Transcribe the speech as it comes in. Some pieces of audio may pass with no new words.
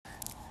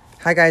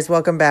Hi guys,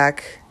 welcome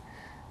back.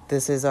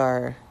 This is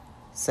our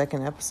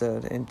second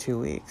episode in 2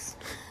 weeks.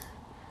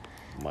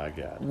 My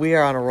God. We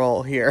are on a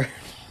roll here.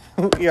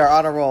 We are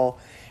on a roll.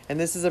 And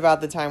this is about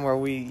the time where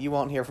you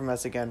won't hear from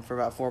us again for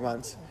about 4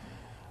 months.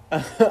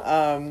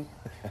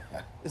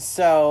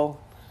 So,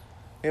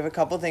 we have a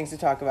couple things to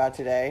talk about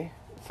today.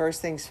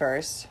 First things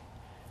first.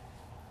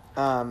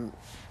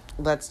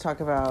 Let's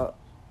talk about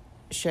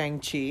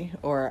Shang-Chi,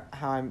 or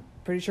how I'm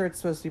pretty sure it's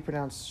supposed to be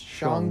pronounced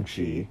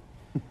Shang-Chi.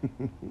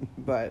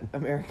 But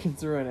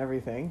Americans ruin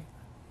everything.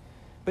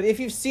 But if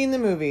you've seen the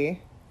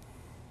movie,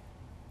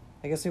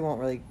 I guess we're not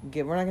going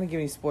to give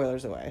any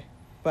spoilers away.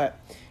 But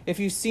if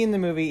you've seen the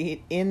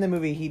movie, in the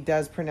movie he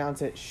does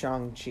pronounce it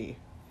Shang-Chi.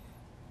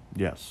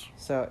 Yes.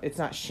 So it's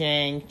not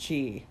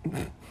Shang-Chi.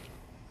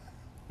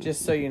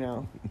 Just so you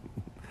know.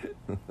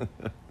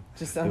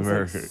 Just sounds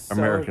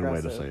American so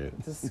way to say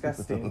it.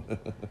 Disgusting.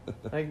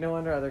 Like, no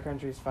wonder other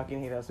countries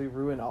fucking hate us. We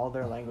ruin all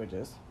their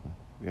languages.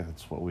 Yeah,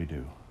 that's what we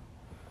do.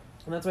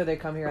 And that's why they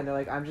come here and they're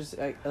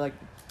like, like,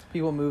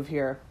 people move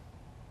here.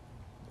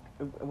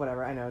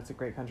 Whatever, I know, it's a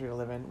great country to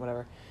live in,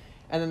 whatever.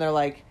 And then they're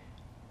like,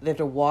 they have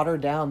to water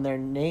down their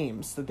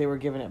names that they were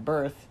given at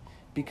birth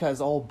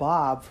because old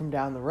Bob from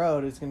down the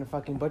road is going to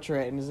fucking butcher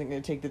it and isn't going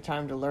to take the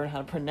time to learn how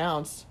to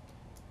pronounce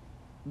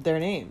their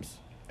names.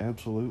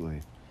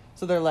 Absolutely.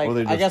 So they're like, Or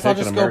I guess I'll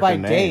just go by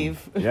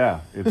Dave. Yeah,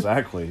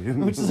 exactly.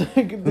 Which is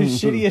like the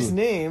shittiest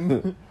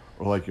name.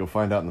 Or like you'll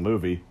find out in the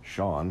movie,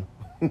 Sean.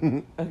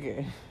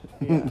 Okay.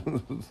 Yeah.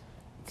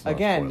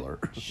 Again, spoiler.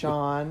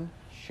 Sean,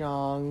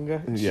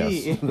 Shang-Chi.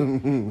 Yes.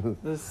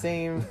 The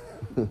same,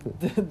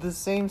 the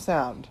same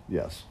sound.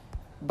 Yes.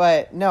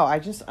 But no, I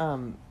just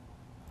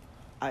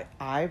I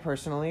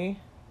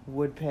personally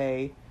would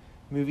pay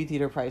movie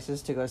theater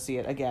prices to go see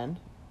it again.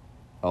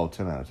 Oh,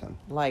 10 out of 10.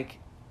 Like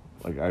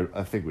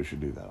I think we should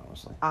do that,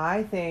 honestly.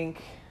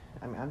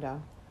 I'm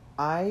down.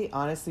 I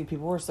honestly,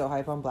 people were so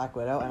hype on Black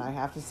Widow, and I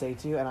have to say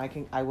to you,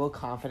 and I will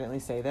confidently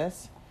say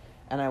this,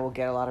 and I will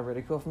get a lot of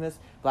ridicule from this.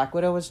 Black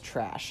Widow was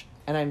trash,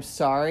 and I'm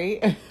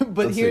sorry,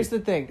 but here's the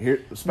thing.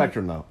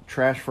 Spectrum, though.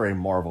 Trash for a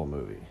Marvel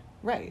movie.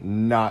 Right.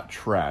 Not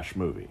trash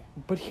movie.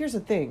 But here's the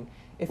thing.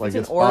 If Like,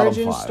 it's an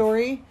origin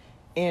story,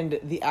 and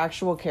the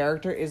actual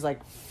character is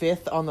like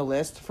 5th on the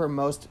list for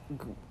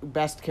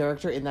best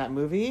character in that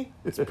movie,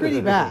 it's pretty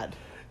bad.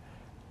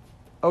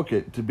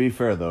 Okay, to be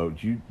fair, though,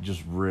 you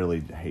just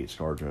really hate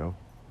ScarJo.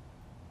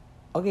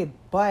 Okay,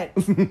 but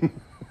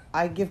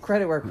I give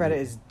credit where credit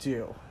is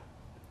due.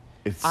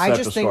 It's I set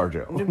just to think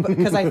ScarJo.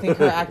 because I think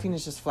her acting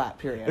is just flat.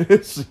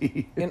 Period.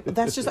 See, And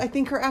that's just, I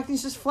think her acting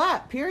is just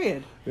flat.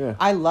 Period. Yeah.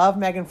 I love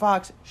Megan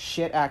Fox.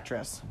 Shit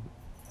actress.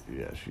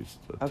 Yeah, she's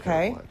a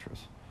Okay. terrible actress.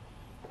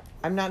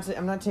 I'm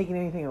not taking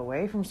anything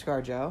away from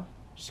ScarJo.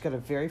 She's got a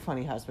very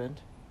funny husband.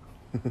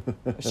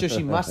 So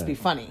she must be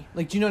funny.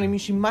 Like, do you know what I mean?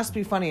 She must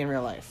be funny in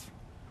real life.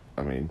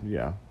 I mean,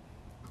 yeah.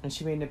 And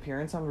she made an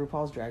appearance on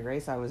RuPaul's Drag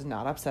Race. I was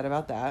not upset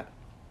about that.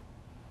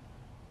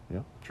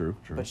 Yeah, true.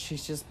 But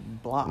she's just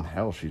blah. And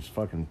hell, she's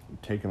fucking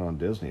taking on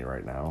Disney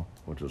right now,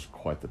 which is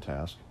quite the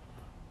task.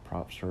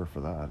 Props to her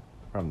for that.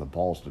 Having the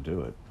balls to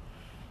do it.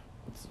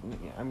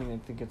 I mean, I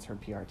think it's her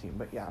PR team,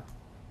 but yeah.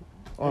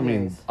 Well, I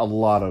mean, a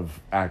lot of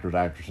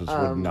actresses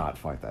would not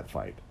fight that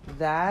fight.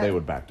 They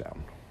would back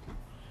down.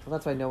 Well,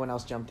 that's why no one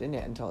else jumped in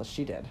it until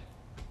she did.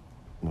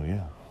 Well,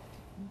 yeah.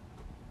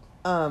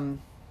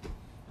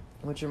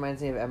 Which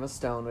reminds me of Emma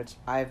Stone, which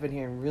I've been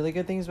hearing really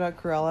good things about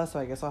Cruella, so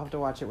I guess I'll have to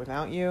watch it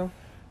without you.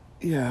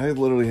 Yeah, I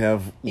literally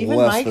have Even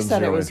less Mike than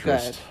said it zero was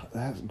interest.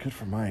 That's good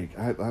for Mike.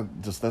 I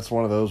just, that's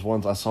one of those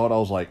ones. I saw it, I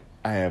was like,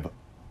 I have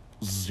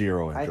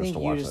zero interest I think to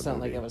you watch just that don't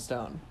movie. like Emma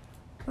Stone.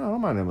 No, I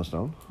don't mind Emma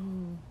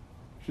Stone.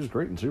 She's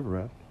great in Superbad.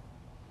 Great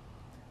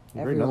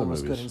in Everyone other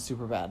was good movies. in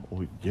Superbad.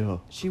 Well, yeah.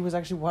 She was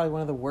actually probably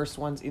one of the worst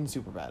ones in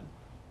Superbad.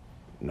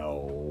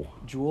 No.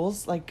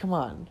 Jules? Like, come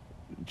on.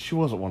 She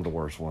wasn't one of the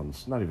worst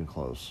ones. Not even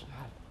close.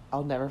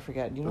 I'll never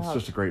forget. You know It's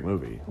just a great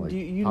movie. Like,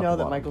 you top know to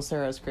that bottom. Michael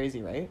Cera is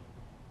crazy, right?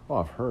 Oh,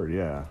 I've heard,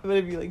 yeah. But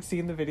have you, like,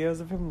 seen the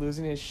videos of him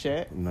losing his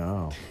shit?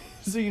 No.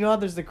 So you know how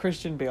there's the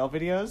Christian Bale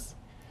videos?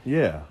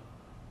 Yeah.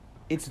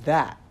 It's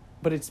that,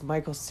 but it's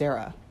Michael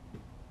Cera.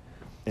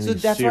 And So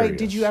he's that's why, serious.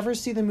 did you ever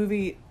see the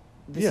movie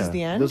This Is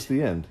the End? This is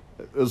the end.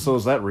 So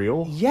is that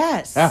real?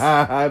 Yes. I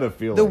had a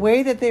feeling. The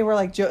way that they were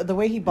like, the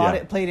way he bought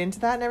Yeah. it, played into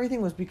that and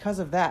everything was because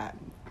of that.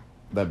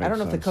 That makes I don't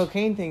know if the sense.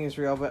 cocaine thing is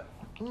real, but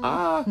Look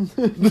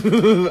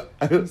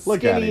at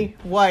skinny, him.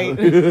 white.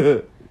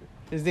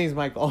 His name's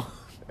Michael.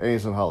 And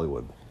he's in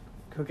Hollywood.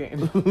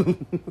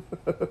 Cocaine.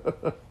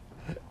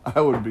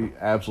 I would be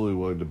absolutely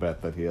willing to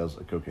bet that he has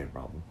a cocaine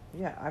problem.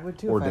 Yeah, I would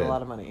too Or if I had a dead.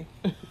 lot of money.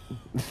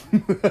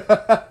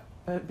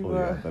 Oh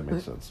yeah, that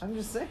makes sense. I'm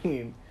just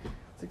saying.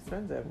 It's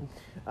expensive.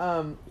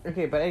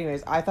 Okay, but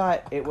anyways, I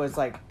thought it was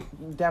like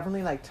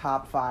definitely like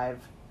top 5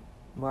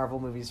 Marvel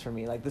movies for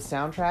me. Like the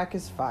soundtrack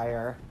is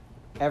fire.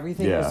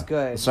 Everything was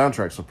good. The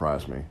soundtrack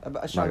surprised me.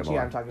 Shang-Chi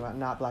I'm talking about,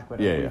 not Black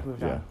Widow. Yeah, We've yeah,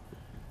 moved yeah.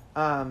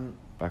 on.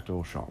 Back to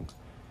old Shang.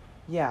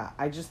 Yeah,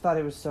 I just thought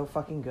it was so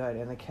fucking good,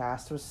 and the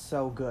cast was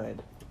so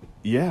good.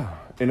 Yeah,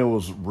 and it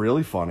was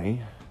really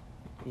funny.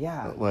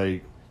 Yeah.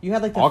 Like, You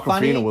had like the Awkwafina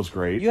funny... was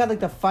great. You had like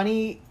the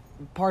funny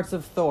parts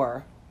of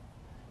Thor.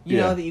 You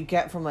Yeah. know, that you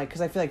get from like...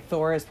 Because I feel like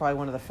Thor is probably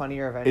one of the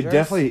funnier Avengers. It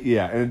definitely,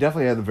 and it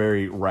definitely had the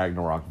very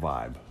Ragnarok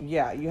vibe.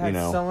 Yeah, you had You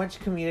know? so much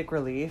comedic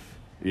relief.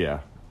 Yeah.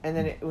 And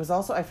then it was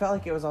also... I felt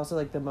like it was also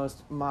like the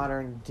most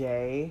modern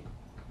day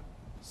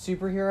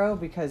superhero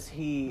because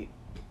he...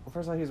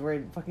 First of all, he was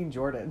wearing fucking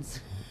Jordans.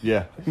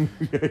 Yeah.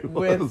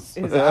 With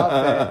his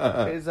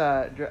outfit.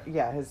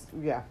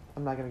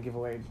 I'm not going to give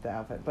away the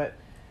outfit, but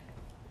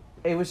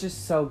it was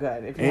just so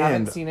good. If you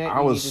haven't seen it, I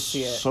you was need to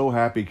see it. so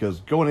happy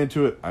because going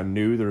into it, I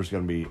knew there was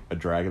going to be a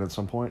dragon at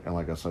some point, and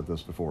like I said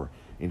this before,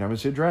 anytime I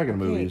see a dragon in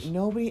movies,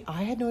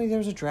 I had no idea there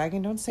was a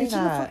dragon. Don't say it's that.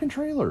 in the fucking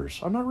trailers.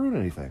 I'm not ruining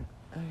anything.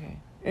 Okay.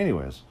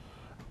 Anyways,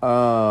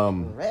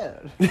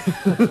 Red.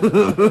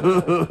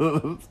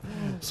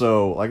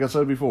 so like I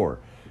said before,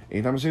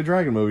 anytime I see a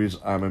dragon movies,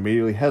 I'm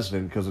immediately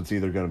hesitant because it's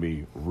either going to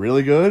be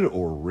really good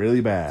or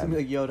really bad. It's gonna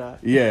be like Yoda.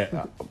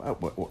 Yeah,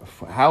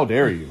 how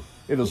dare you?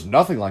 It is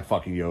nothing like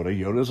fucking Yoda.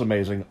 Yoda is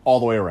amazing all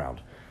the way around.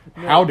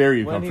 How dare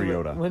you come for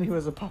Yoda? When he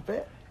was a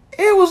puppet?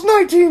 It was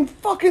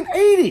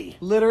 1980.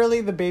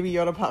 Literally, the baby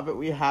Yoda puppet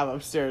we have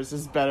upstairs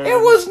is better. It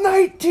was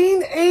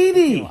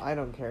 1980. I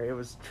don't care. It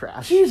was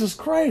trash. Jesus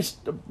Christ.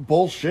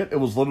 Bullshit. It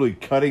was literally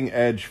cutting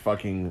edge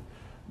fucking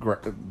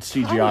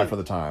CGI for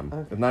the time.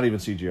 Okay. Not even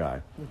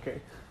CGI.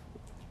 Okay.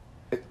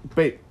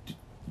 Babe,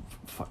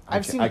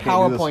 I've seen I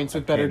can't do PowerPoints this.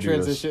 with I better can't do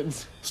this.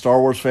 transitions. Star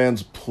Wars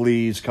fans,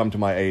 please come to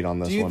my aid on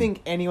this one. Do you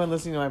think anyone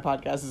listening to my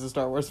podcast is a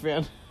Star Wars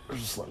fan?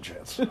 There's a slim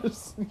chance.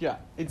 Yeah,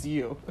 it's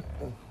you.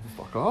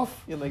 Fuck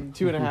off. And like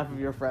 2.5 of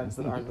your friends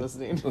that aren't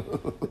listening.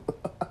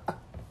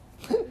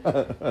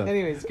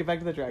 Anyways, get back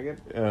to the dragon.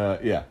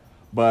 Yeah.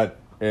 But,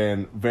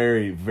 and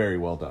very, very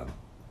well done.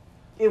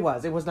 It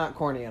was. It was not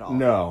corny at all.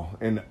 No.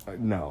 And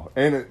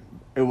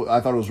I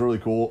thought it was really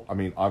cool. I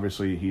mean,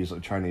 obviously he's a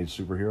Chinese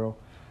superhero.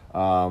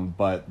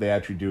 But they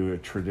actually do a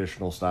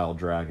traditional style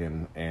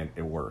dragon and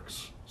it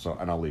works. So,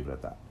 and I'll leave it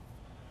at that.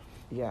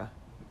 Yeah,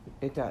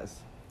 it does.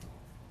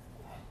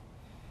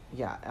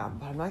 Yeah,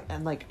 but I'm not,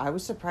 and like I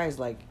was surprised,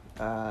 like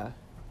trying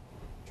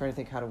to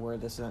think how to word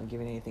this without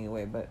giving anything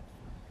away, but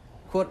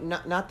quote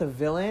not the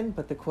villain,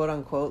 but the quote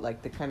unquote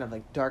like the kind of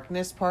like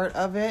darkness part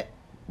of it.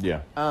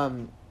 Yeah.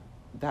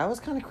 That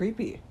was kind of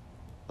creepy.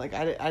 Like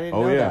I didn't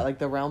Oh, know yeah. that, like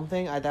the realm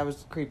thing. That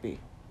was creepy.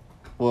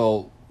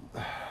 Well,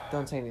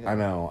 Don't say anything. I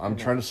know. I'm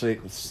trying to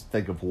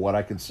think of what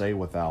I can say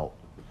without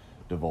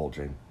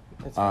divulging.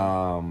 It's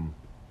fine.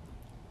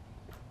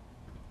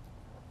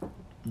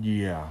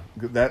 Yeah,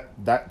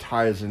 that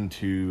ties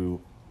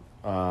into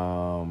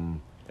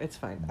It's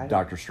fine.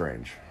 Doctor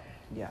Strange.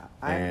 Yeah,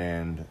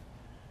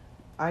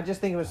 I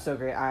just think it was so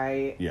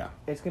great. Yeah.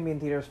 It's gonna be in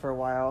theaters for a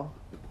while.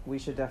 We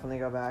should definitely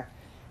go back.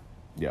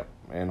 Yep,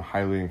 and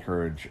highly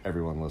encourage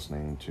everyone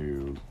listening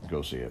to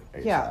go see it.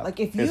 ASAP. Yeah, like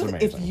if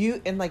It's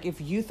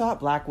you thought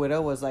Black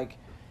Widow was like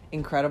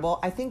incredible,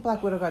 I think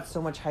Black Widow got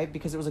so much hype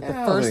because it was like the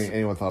I don't first. think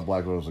anyone thought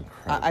Black Widow was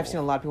incredible. I've seen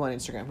a lot of people on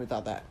Instagram who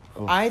thought that.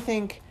 Oh. I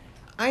think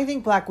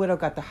Black Widow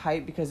got the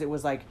hype because it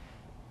was like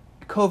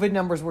COVID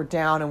numbers were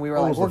down and we were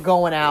like, we're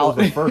going out.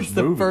 It was It's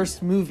the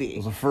first movie. It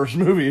was the first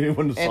movie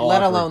anyone saw. And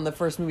let alone the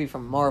first movie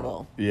from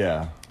Marvel.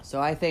 Yeah.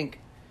 So I think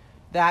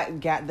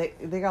that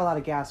they got a lot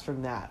of gas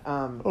from that.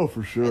 Oh,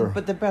 for sure.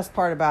 But the best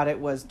part about it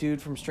was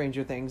dude from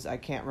Stranger Things. I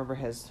can't remember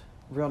his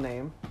real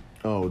name.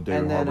 Oh,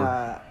 David And then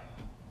Harbour.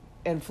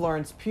 and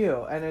Florence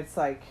Pugh, and it's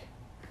like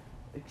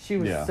she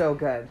was Yeah. so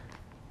good,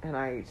 and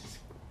I just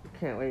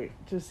can't wait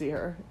to see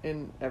her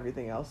in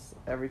everything else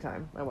every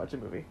time I watch a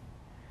movie.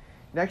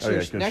 Next year,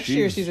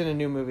 'cause she's in a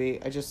new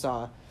movie. I just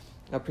saw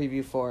a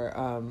preview for.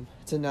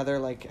 It's another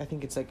like I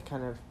think it's like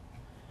kind of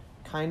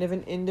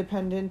an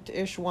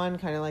independent-ish one,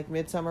 kind of like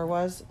Midsummer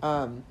was.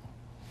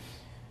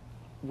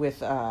 With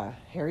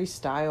Harry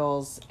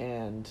Styles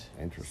and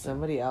Interesting.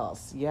 somebody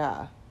else.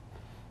 Yeah,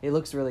 it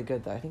looks really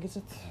good though. I think it's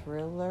a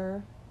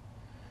thriller.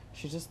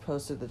 She just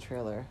posted the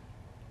trailer.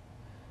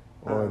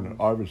 Well, and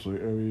obviously,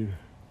 I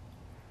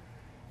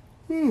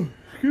mean,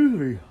 excuse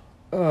me.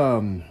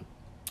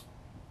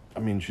 I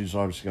mean, she's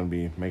obviously going to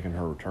be making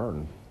her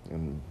return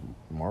in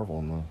Marvel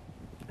in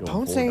the.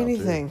 Don't say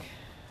anything.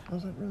 I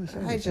was not really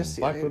saying I anything. just-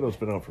 Black Widow's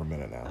been out for a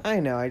minute now. I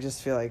know. I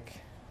just feel like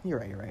you're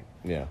right.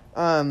 Yeah.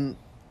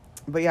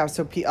 But yeah.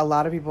 So a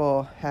lot of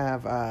people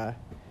have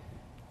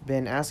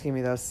been asking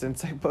me though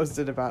since I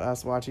posted about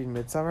us watching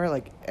Midsummer.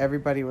 Like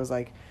everybody was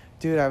like,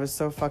 "Dude, I was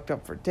so fucked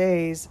up for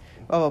days."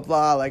 Blah blah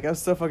blah. Like I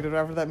was so fucked up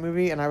after that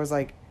movie, and I was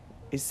like,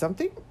 "Is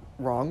something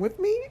wrong with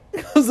me?"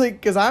 I was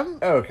like, "Cause I'm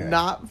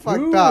not fucked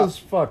Who up." was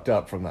fucked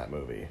up from that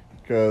movie?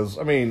 Because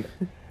I mean,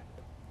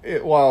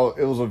 while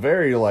it was a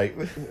very like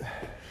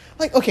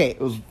okay, it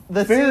was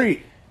the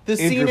very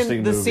scene movie,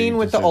 with to the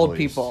say old least.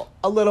 people,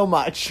 a little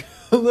much,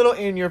 a little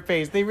in your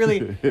face. They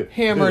really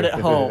hammered it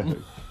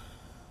home.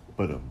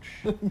 But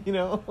You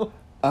know.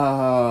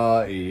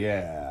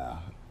 Yeah.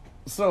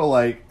 So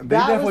like they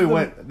That was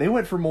definitely They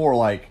went for more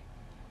like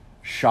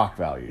shock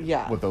value.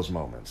 Yeah. With those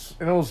moments,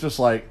 and it was just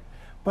like,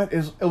 but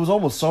it was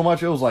almost so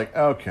much. It was like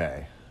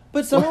okay.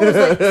 But someone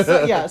was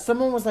like,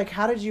 someone was like,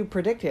 how did you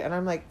predict it? And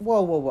I'm like,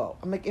 whoa.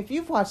 I'm like, if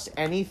you've watched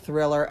any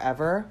thriller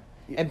ever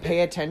and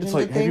pay attention It's to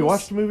like, things. have you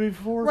watched the movie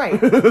before? Right.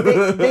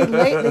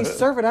 They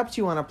serve it up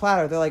to you on a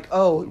platter. They're like,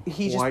 oh,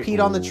 he just Quite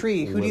peed on the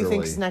tree. Who do you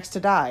think's literally. next to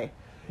die?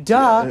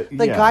 Duh,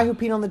 the yeah. guy who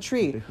peed on the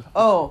tree.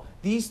 Oh,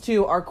 these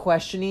two are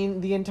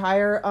questioning the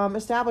entire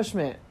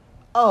establishment.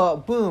 Oh,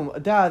 boom,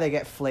 duh, they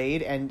get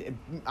flayed, and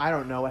I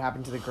don't know what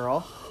happened to the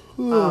girl.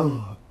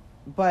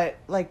 But,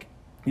 like...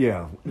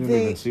 Yeah, we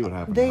didn't even see what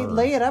happened They to her.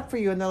 lay it up for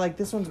you, and they're like,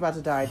 this one's about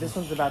to die, this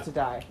one's about to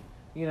die.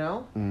 You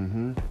know?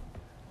 Mm-hmm.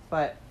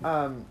 But,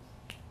 I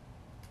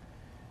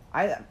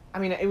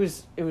mean, it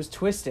was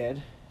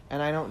twisted,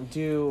 and I don't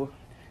do...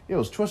 It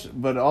was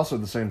twisted, but also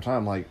at the same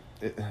time, like,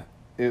 it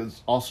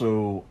was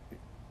also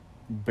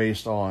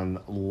based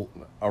on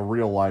a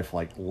real life,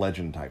 like,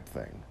 legend type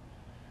thing.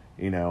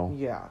 You know?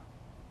 Yeah.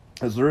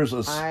 Because there is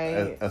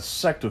a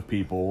sect of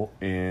people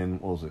in,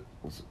 what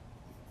was it?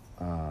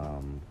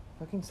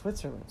 Fucking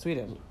Switzerland.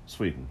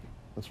 Sweden.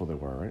 That's where they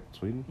were, right?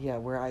 Sweden? Yeah,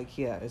 where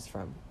IKEA is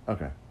from.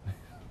 Okay.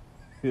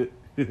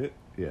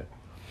 Yeah.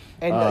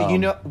 And you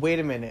know, wait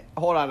a minute.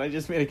 Hold on, I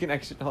just made a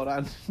connection. Hold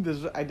on.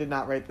 I did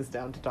not write this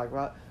down to talk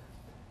about.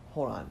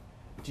 Hold on.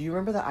 Do you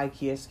remember the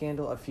IKEA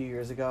scandal a few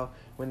years ago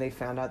when they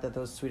found out that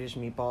those Swedish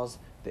meatballs...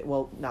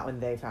 well, not when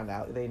they found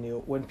out. They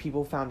knew. When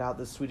people found out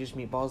the Swedish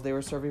meatballs they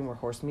were serving were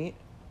horse meat.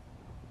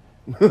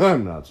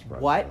 I'm not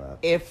surprised What by that.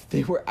 if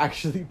they were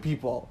actually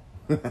people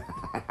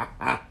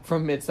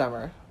from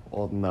Midsummer?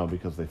 Well, no,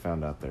 because they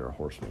found out they were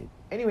horse meat.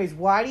 Anyways,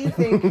 why do you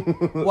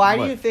think... why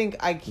do you think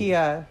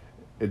IKEA...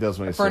 It does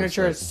make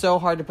furniture sense. is so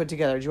hard to put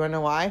together. Do you want to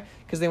know why?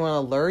 Because they want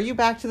to lure you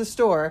back to the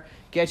store,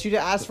 get you to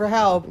ask for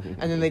help,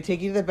 and then they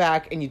take you to the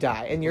back and you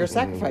die. And you're a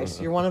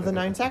sacrifice. You're one of the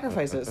 9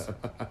 sacrifices.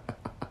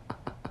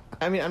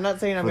 I mean, I'm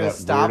not saying I'm For going to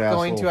that stop weird-ass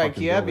going to little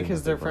fucking IKEA building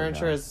because that their they burned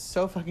furniture down. is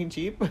so fucking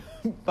cheap.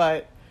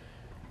 But,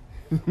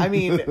 I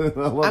mean... I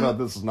love how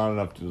this is not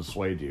enough to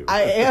dissuade you.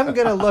 I am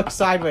going to look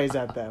sideways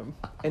at them.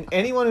 And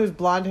anyone who's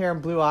blonde hair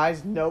and blue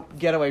eyes, nope,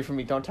 get away from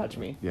me. Don't touch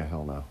me. Yeah,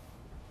 hell no.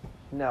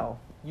 No.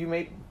 You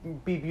may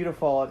be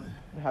beautiful and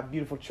have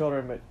beautiful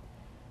children, but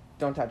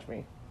don't touch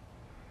me.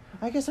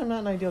 I guess I'm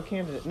not an ideal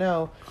candidate.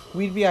 No,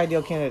 we'd be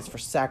ideal candidates for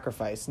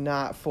sacrifice,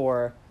 not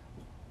for...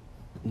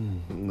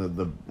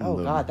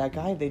 God, that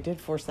guy, they did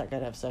force that guy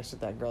to have sex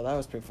with that girl. That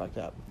was pretty fucked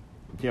up.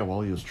 Yeah,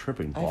 while he was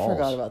tripping balls. I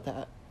forgot about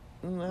that.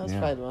 That was Yeah.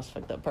 probably the most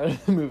fucked up part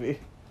of the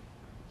movie.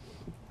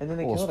 And then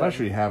they killed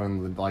especially him.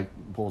 having the, like,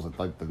 what was it,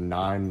 like the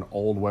 9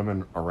 old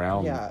women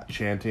around Yeah.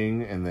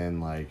 chanting, and then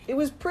like It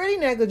was pretty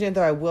negligent,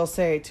 though, I will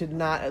say, to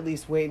not at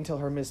least wait until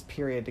her missed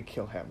period to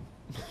kill him.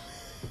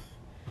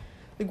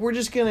 Like, we're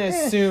just gonna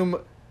assume...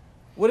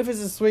 What if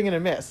it's a swing and a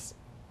miss?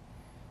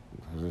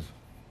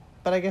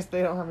 But I guess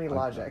they don't have any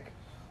logic.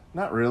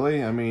 Not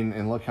really. I mean,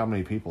 and look how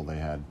many people they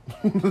had.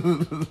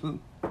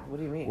 What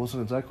do you mean?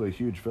 Wasn't exactly a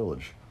huge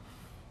village.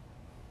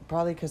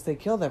 Probably because they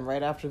kill them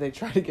right after they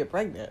try to get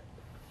pregnant.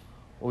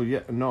 Well,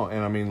 yeah, no,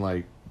 and I mean,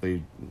 like,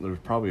 there's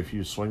probably a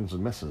few swings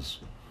and misses.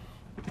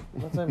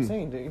 That's what I'm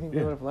saying. Do you think they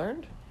Yeah. would have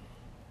learned?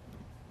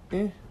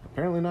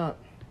 Apparently not.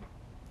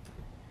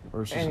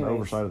 Or it's just an Anyways.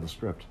 oversight of the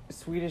script.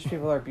 Swedish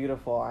people are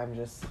beautiful. I'm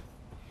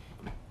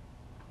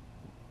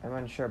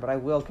unsure, but I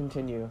will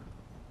continue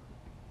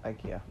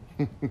IKEA.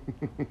 You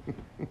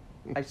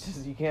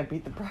can't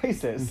beat the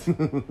prices.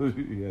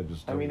 Yeah,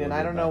 just. I mean, and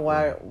I don't know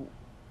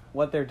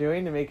what they're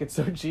doing to make it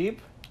so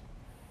cheap.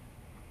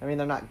 I mean,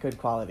 they're not good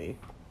quality,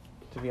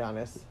 to be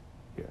honest.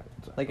 Yeah,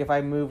 exactly. Like, if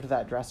I moved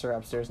that dresser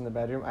upstairs in the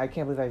bedroom, I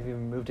can't believe I've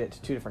even moved it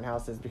to 2 different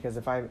houses, because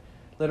if I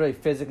literally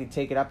physically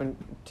take it up and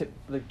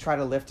like try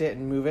to lift it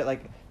and move it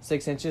like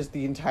 6 inches,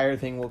 the entire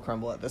thing will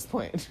crumble at this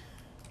point.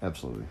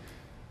 Absolutely.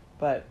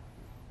 But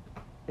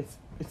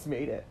it's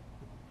made it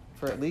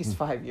for at least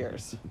 5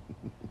 years.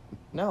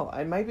 No,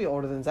 I might be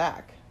older than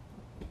Zach.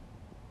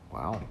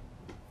 Wow.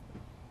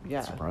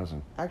 Yeah.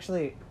 Surprising.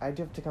 Actually, I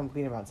do have to come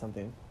clean about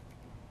something.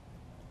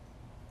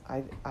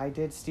 I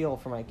did steal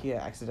from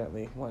IKEA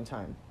accidentally one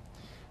time.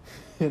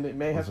 And it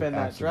may have been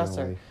that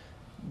dresser.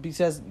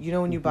 Because, you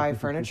know when you buy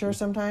furniture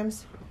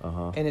sometimes?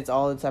 Uh-huh. And it's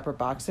all in separate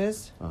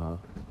boxes? Uh-huh.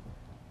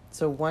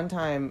 So one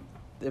time,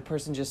 the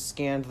person just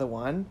scanned the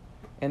one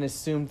and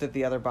assumed that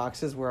the other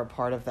boxes were a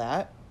part of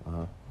that.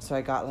 Uh-huh. So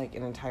I got, like,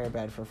 an entire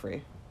bed for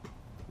free.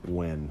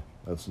 When?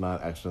 That's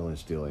not accidentally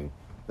stealing.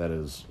 That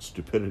is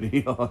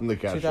stupidity on the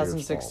cashier's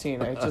 2016.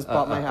 fault. I just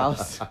bought my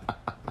house.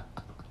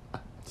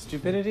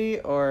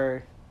 Stupidity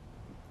or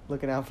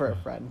looking out for a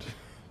friend?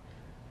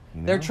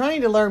 You know? They're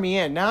trying to lure me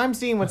in. Now I'm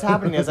seeing what's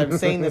happening as I'm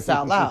saying this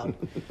out loud.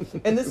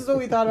 And this is what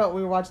we thought about when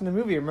we were watching the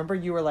movie. Remember,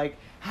 you were like,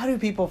 how do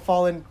people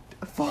fall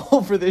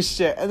for this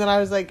shit? And then I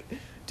was like,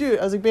 dude,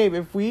 babe,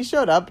 if we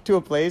showed up to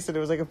a place and it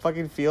was like a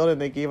fucking field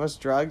and they gave us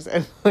drugs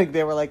and like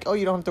they were like, oh,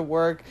 you don't have to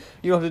work,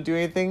 you don't have to do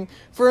anything,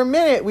 for a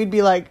minute we'd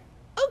be like,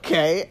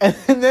 okay.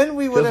 And then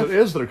we would Because have...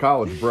 it is their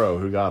college bro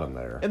who got him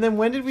there. And then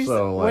when did we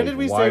why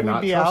say we'd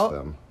not be trust out?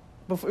 them?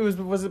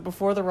 Was it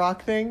before the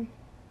rock thing?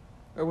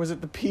 Or was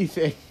it the pee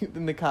thing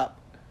in the cup?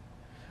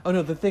 Oh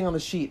no, the thing on the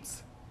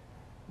sheets.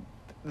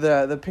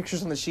 the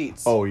pictures on the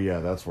sheets. Oh yeah,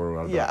 that's where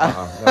we're.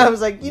 Yeah. I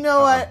was like, you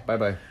know what? Bye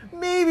bye.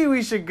 Maybe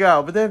we should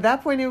go, but then at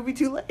that point it would be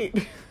too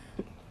late.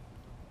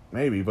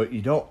 Maybe, but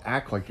you don't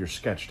act like you're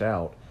sketched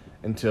out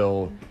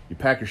until you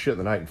pack your shit in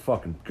the night and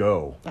fucking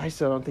go. I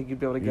still don't think you'd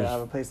be able to get out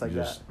of a place like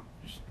that.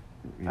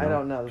 I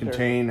don't know.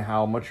 Contain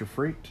how much you're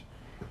freaked.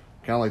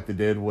 Kind of like they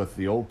did with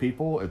the old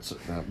people. It's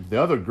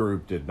the other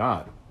group did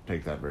not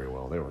take that very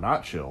well. They were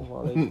not chill.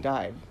 Well, they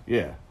died.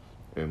 Yeah,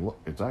 and look,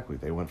 exactly,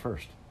 they went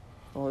first.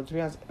 Well, to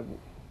be honest,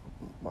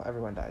 well,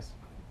 everyone dies.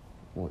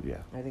 Well, yeah.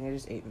 I think I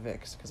just ate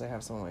Vicks because I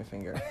have some on my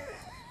finger.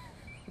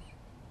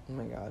 Oh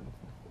my god,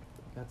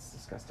 that's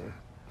disgusting.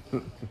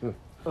 Nice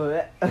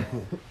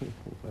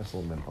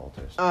little menthol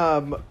taste.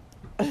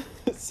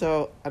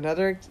 So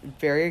another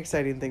very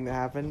exciting thing that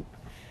happened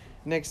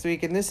next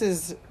week, and this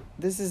is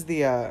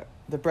the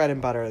bread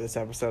and butter of this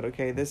episode.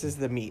 Okay, this is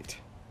the meat.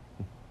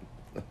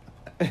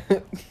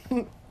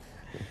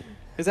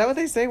 Is that what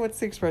they say? What's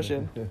the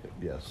expression?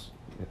 Yes,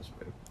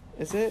 babe.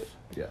 Is it?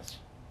 Yes.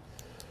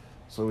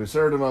 So we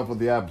served him up with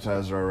the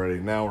appetizer already.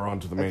 Now we're on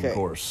to the main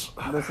course.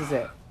 This is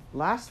it.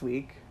 Last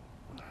week,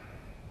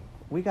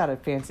 we got a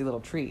fancy little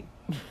treat.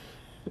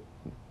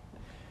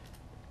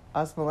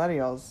 Us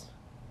millennials,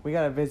 we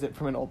got a visit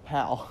from an old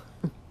pal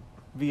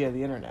via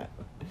the internet.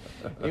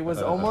 It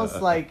was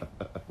almost like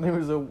there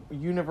was a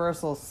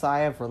universal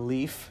sigh of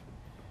relief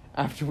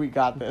after we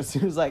got this.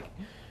 It was like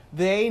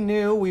they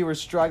knew we were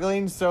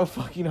struggling so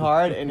fucking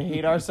hard and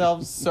hate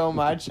ourselves so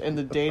much, and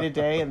the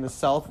day-to-day and the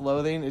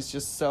self-loathing is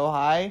just so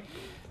high.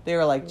 They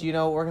were like, do you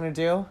know what we're going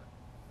to do?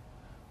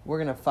 We're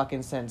going to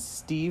fucking send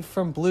Steve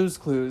from Blue's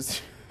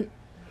Clues,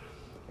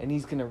 and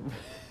he's going to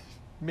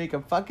make a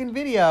fucking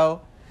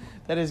video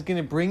that is going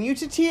to bring you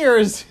to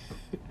tears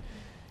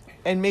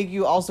and make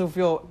you also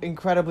feel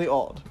incredibly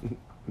old.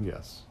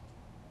 Yes.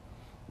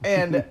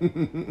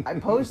 And I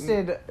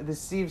posted the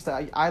Steve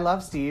stuff. I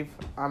love Steve.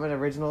 I'm an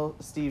original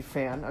Steve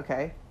fan,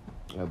 okay?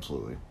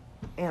 Absolutely.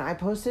 And I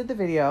posted the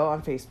video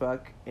on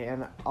Facebook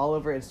and all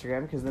over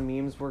Instagram because the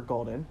memes were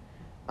golden.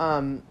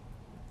 And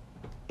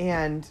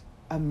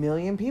a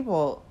million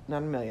people,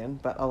 not a million,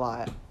 but a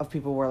lot of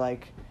people were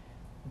like,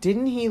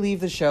 didn't he leave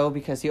the show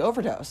because he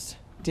overdosed?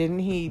 Didn't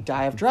he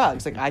die of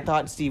drugs? Like, I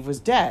thought Steve was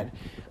dead.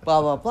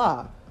 Blah, blah,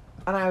 blah.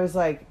 And I was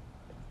like,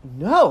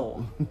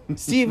 no,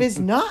 Steve is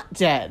not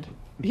dead.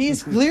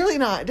 He's clearly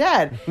not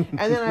dead. And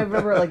then I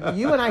remember, like,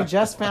 you and I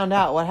just found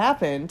out what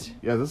happened.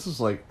 Yeah, this is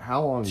like,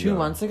 how long 2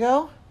 months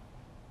ago?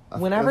 I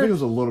think it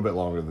was a little bit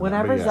longer than that.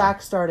 Whenever yeah.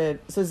 Zach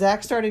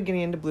started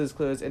getting into Blue's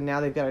Clues, and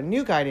now they've got a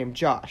new guy named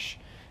Josh.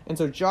 And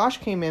so Josh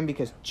came in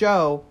because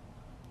Joe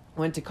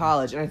went to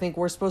college, and I think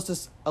we're supposed to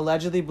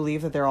allegedly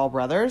believe that they're all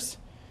brothers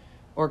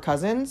or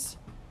cousins.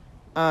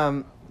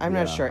 I'm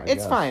not sure.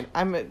 It's fine.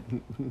 I'm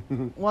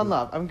one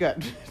love. I'm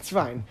good. It's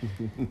fine.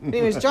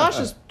 Anyways, Josh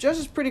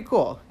is pretty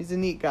cool. He's a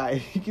neat guy.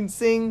 He can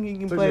sing. He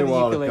can play the ukulele. Took me a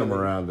while to come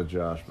around to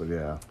Josh, but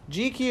yeah.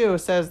 GQ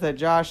says that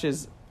Josh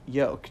is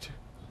yoked.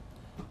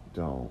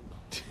 Don't.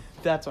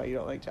 That's why you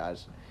don't like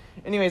Josh.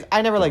 Anyways,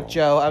 I never liked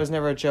Joe. I was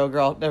never a Joe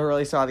girl. Never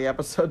really saw the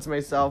episodes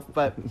myself,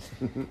 but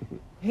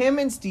him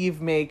and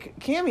Steve make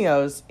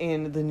cameos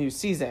in the new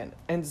season.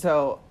 And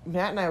so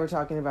Matt and I were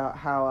talking about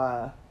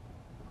how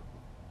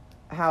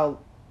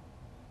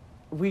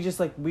we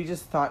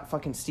just thought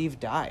fucking Steve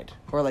died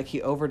or like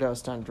he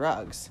overdosed on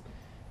drugs.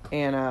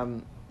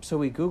 And so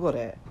we Googled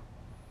it.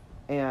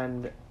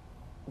 And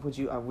would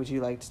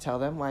you like to tell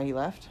them why he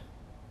left?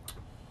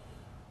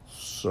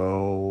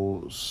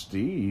 So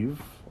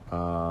Steve,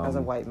 as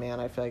a white man,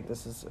 I feel like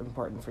this is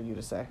important for you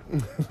to say.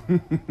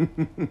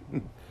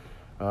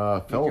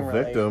 Fell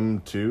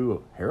victim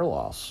to hair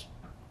loss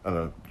at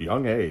a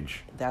young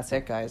age. That's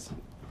it, guys.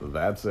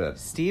 That's it.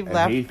 Steve and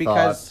left he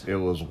because thought it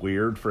was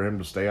weird for him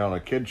to stay on a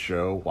kid's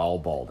show while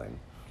balding.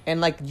 And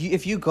like,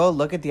 if you go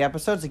look at the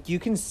episodes, like you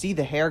can see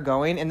the hair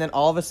going, and then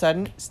all of a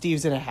sudden,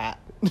 Steve's in a hat.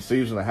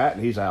 Steve's in a hat,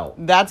 and he's out.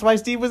 That's why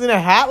Steve was in a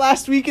hat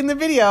last week in the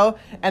video,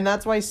 and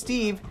that's why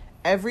Steve,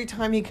 every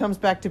time he comes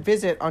back to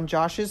visit on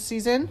Josh's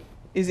season,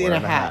 is in a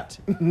hat.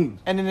 And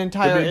an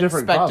entire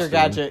Inspector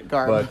Gadget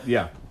garb. But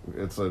yeah,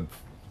 it's a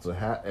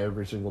hat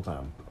every single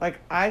time. Like,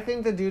 I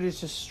think the dude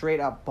is just straight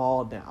up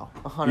bald now.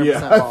 100%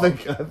 yeah, bald.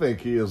 I think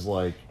he is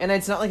like... And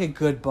it's not like a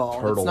good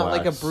bald. It's not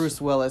like a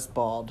Bruce Willis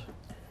bald.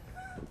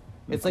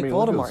 It's like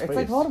Voldemort. It's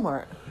like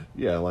Voldemort.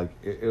 Yeah, like,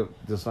 it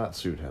does not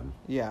suit him.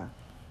 Yeah.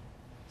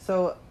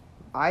 So,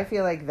 I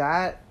feel like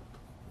that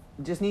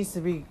just needs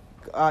to be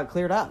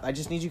cleared up. I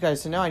just need you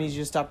guys to know. I need you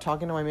to stop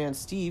talking to my man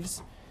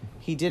Steve's.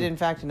 He did, in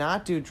fact,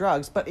 not do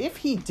drugs. But if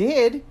he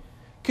did...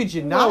 Could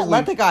you not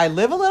let the guy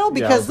live a little?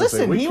 Because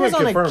listen, he was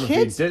on a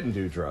kid's... He didn't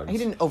do drugs. He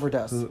didn't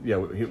overdose.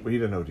 Yeah, he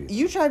didn't OD.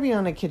 You try being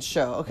on a kid's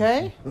show,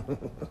 okay?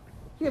 You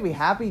gotta be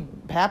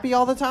happy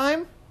all the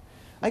time?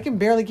 I can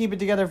barely keep it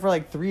together for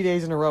like 3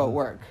 days in a row at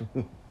work.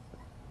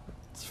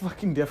 It's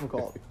fucking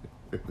difficult.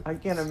 I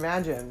can't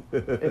imagine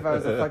if I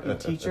was a fucking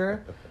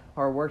teacher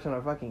or worked on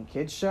a fucking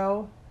kid's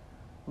show.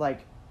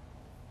 Like,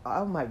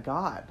 oh my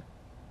God.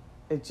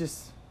 It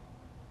just...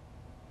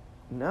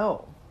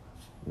 No.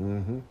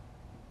 Mm-hmm.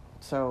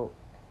 So,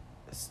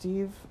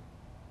 Steve,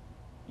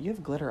 you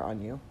have glitter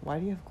on you. Why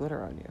do you have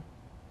glitter on you?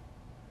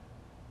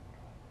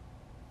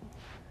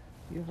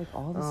 You have like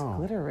all this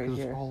glitter right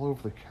here. It's all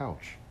over the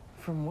couch.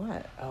 From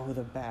what? Oh,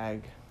 the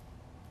bag.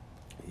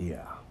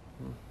 Yeah.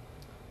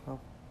 Well,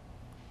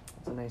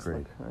 it's a nice Great.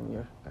 look on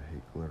you. I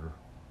hate glitter.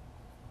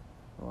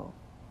 Well,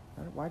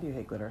 why do you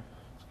hate glitter?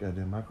 It's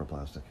goddamn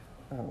microplastic.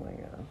 Oh my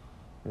god.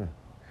 Yeah.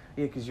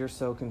 Yeah, because you're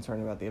so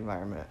concerned about the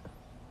environment.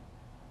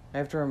 I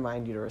have to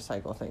remind you to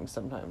recycle things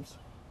sometimes.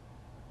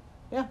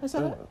 Yeah, I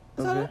said it.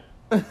 I said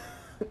it.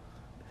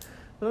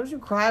 Don't you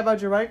cry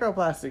about your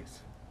microplastics,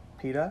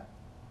 PETA.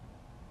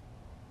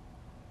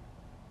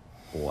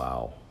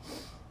 Wow.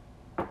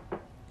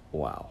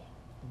 Wow.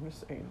 I'm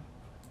just saying.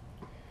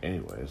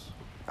 Anyways.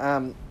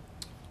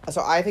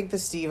 So I think the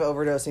Steve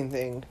overdosing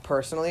thing,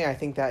 personally, I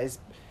think that's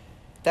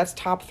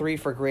top 3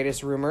 for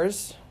greatest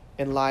rumors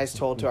and lies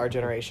told to our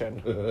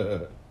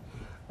generation.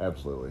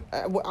 Absolutely.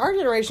 Our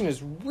generation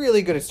is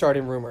really good at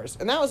starting rumors.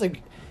 And that was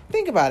like,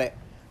 think about it.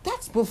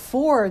 That's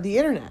before the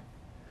internet.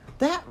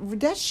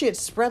 That shit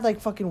spread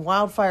like fucking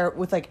wildfire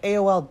with like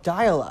AOL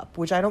dial-up,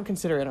 which I don't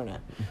consider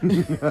internet.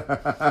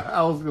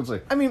 I was going to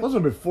say, I mean, it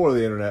wasn't before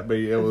the internet, but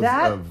it was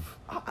of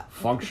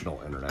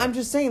functional internet. I'm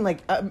just saying,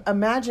 like,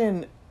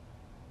 imagine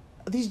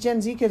these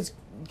Gen Z kids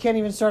can't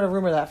even start a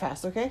rumor that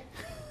fast, okay?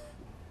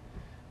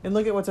 And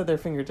look at what's at their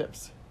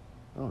fingertips.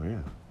 Oh, yeah.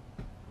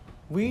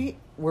 We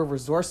were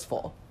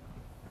resourceful.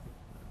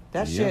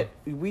 That shit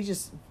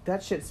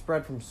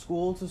spread from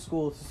school to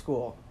school to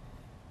school.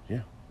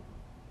 Yeah.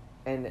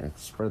 And it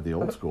spread the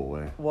old school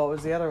way. What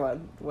was the other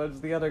one? What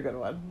was the other good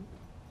one?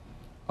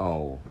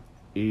 Oh,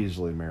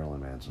 easily Marilyn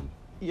Manson.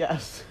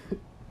 Yes.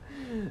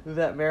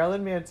 That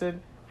Marilyn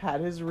Manson had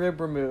his rib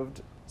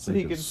removed so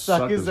he could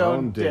suck his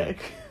own dick.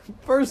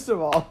 First of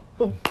all.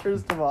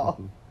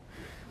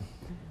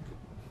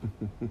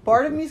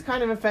 Part of me is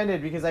kind of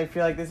offended because I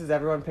feel like this is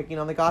everyone picking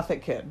on the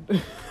gothic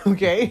kid.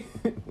 Okay?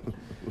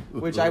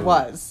 Which I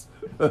was.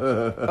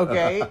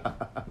 Okay?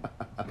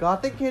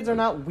 Gothic kids are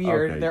not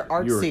weird. Okay, they're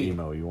artsy. You were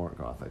emo. You weren't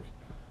gothic.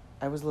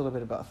 I was a little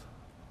bit of both.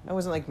 I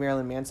wasn't like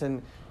Marilyn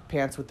Manson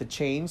pants with the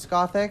chains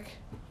gothic.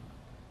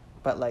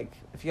 But like,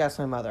 if you ask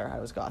my mother, I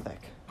was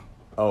gothic.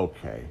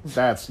 Okay.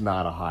 That's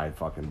not a high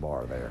fucking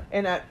bar there.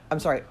 And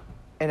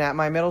at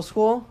my middle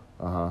school,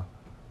 uh-huh,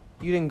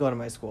 you didn't go to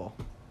my school.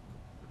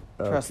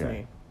 Trust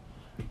me.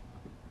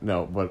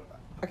 No, but...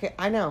 Okay,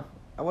 I know.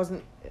 I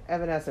wasn't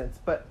Evanescence,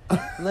 but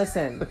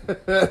listen.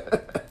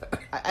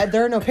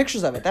 There are no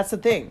pictures of it. That's the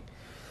thing.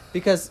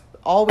 Because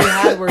all we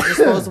had were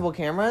disposable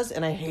cameras,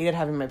 and I hated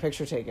having my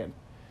picture taken.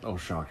 Oh,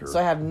 shocker. So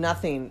I have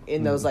nothing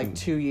in those,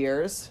 2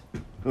 years.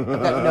 I've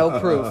got no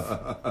proof.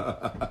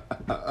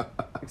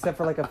 Except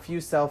for, a few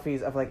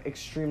selfies of,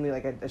 extremely,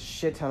 a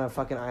shit ton of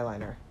fucking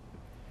eyeliner.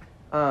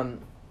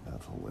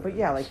 That's hilarious. But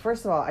yeah,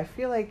 first of all, I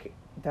feel like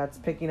that's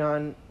picking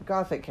on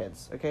gothic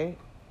kids, okay?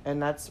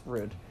 And that's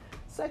rude.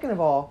 Second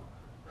of all,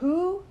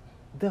 who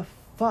the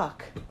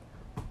fuck...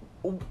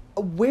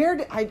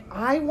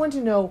 I want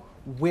to know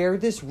where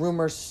this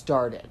rumor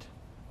started.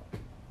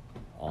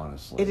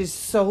 Honestly. It is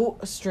so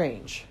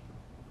strange.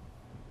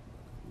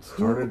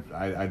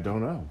 I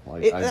don't know.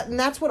 And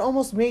that's what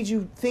almost made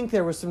you think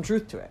there was some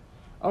truth to it.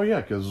 Oh,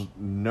 yeah, because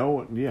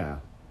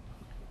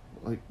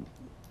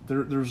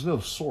there's no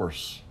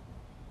source.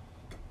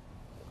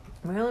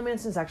 Marilyn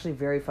Manson's actually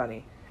very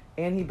funny.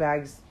 And he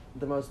bags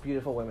the most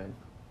beautiful women.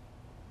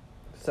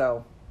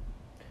 So,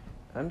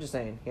 I'm just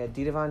saying. He had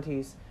Dita Von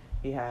Teese.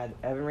 He had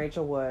Evan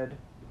Rachel Wood.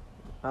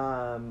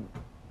 I'm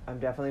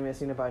definitely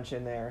missing a bunch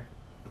in there.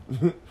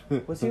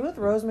 Was he with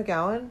Rose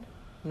McGowan?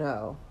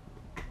 No.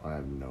 I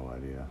have no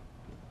idea.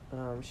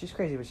 She's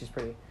crazy, but she's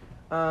pretty.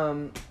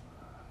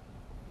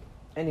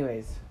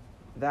 Anyways,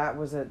 that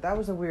was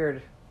a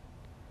weird...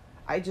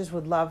 I just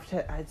would love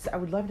to... I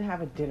would love to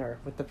have a dinner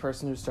with the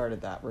person who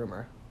started that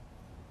rumor.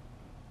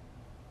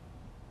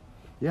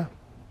 Yeah.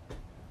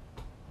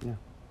 Yeah.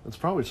 It's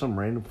probably some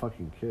random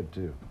fucking kid,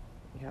 too.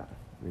 Yeah.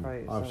 I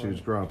mean, obviously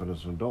he's grown up and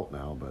is an adult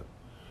now, but...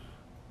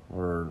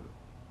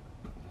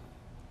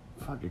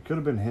 Fuck, it could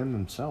have been him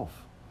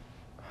himself.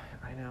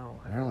 I know.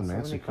 Marilyn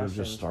Manson could have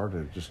just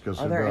started just because...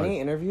 Are there any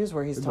interviews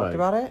where he's talked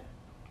about it?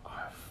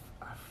 I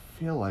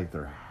feel like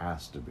there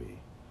has to be.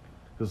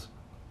 Because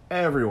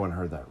everyone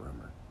heard that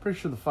rumor. Pretty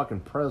sure the fucking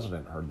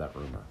president heard that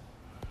rumor.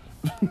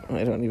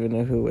 I don't even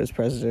know who was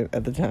president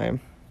at the time.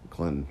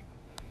 Clinton.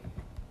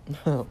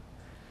 Oh.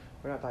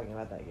 We're not talking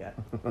about that yet.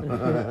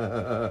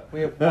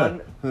 We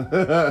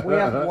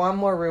have one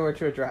more rumor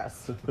to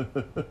address.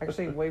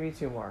 Actually, maybe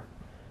 2 more.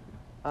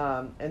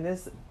 And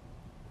this,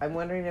 I'm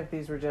wondering if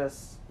these were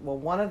just... Well,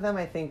 one of them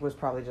I think was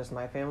probably just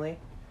my family.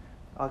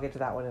 I'll get to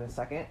that one in a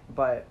second.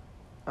 But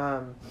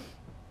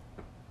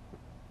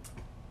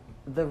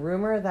the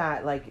rumor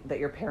that that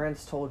your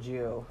parents told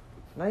you...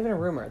 Not even a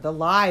rumor. The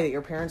lie that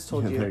your parents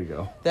told you. There you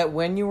go. That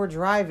when you were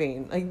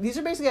driving... these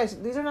are basically...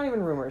 These are not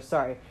even rumors.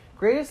 Sorry.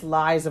 greatest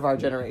lies of our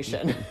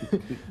generation.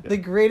 The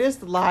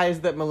greatest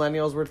lies that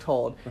millennials were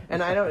told.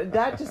 And I don't,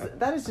 that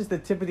is just the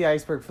tip of the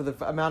iceberg for the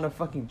amount of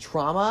fucking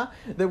trauma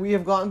that we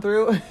have gone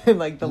through and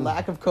like the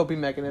lack of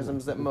coping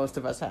mechanisms that most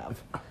of us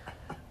have.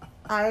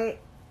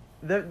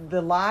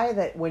 The lie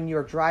that when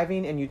you're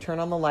driving and you turn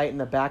on the light in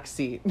the back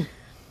seat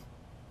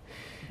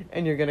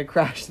and you're going to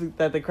crash,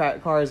 that the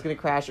car is going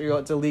to crash or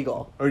it's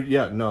illegal. Or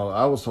yeah, no,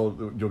 I was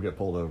told you'll get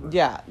pulled over.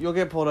 Yeah, you'll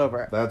get pulled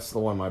over. That's the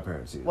one my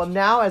parents used. Well,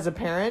 now as a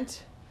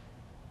parent,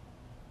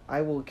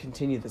 I will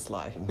continue this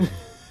lie.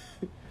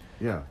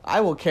 Yeah.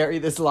 I will carry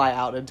this lie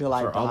out until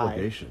I die. It's our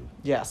obligation.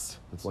 Yes.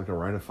 It's like a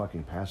rite of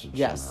fucking passage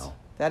somehow.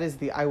 That is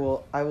I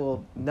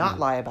will not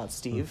lie about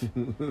Steve.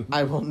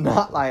 I will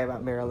not lie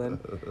about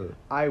Marilyn.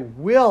 I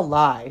will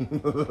lie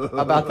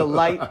about the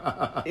light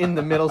in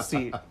the middle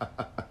seat.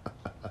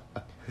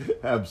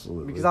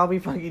 Absolutely. Because I'll be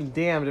fucking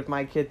damned if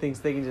my kid thinks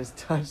they can just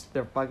touch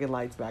their fucking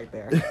lights back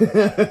there.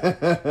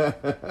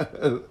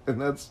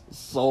 And that's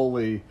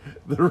solely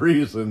the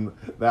reason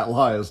that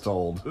lie is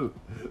told.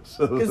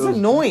 So it's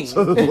annoying.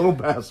 So those little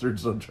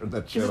bastards don't turn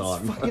that shit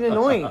on. It's fucking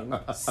annoying.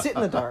 Sit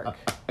in the dark.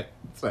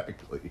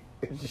 Exactly.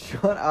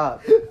 Shut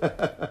up.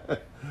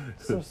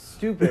 So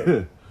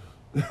stupid.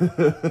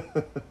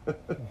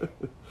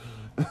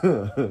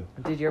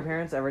 Did your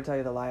parents ever tell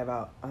you the lie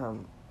about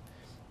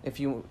if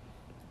you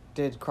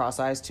did cross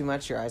eyes too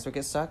much, your eyes would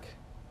get stuck?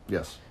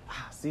 Yes.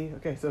 See?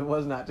 Okay, so it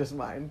was not just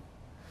mine.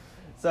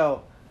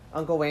 So,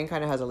 Uncle Wayne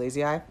kind of has a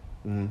lazy eye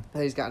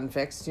that he's gotten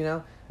fixed, you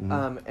know?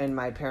 And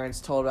my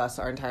parents told us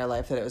our entire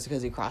life that it was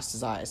because he crossed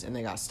his eyes and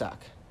they got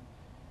stuck.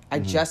 I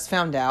just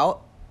found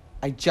out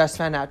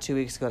 2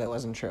 weeks ago that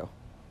wasn't true.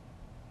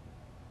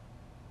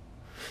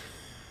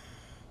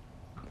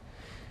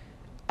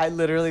 I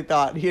literally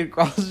thought he had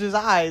crossed his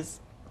eyes.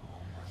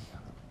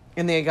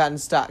 And they had gotten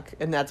stuck,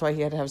 and that's why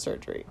he had to have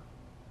surgery.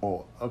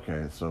 Well,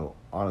 okay, so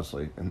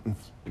honestly, and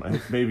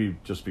maybe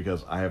just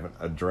because I haven't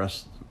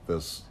addressed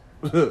this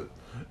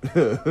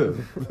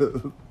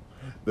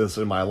this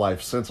in my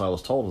life since I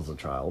was told as a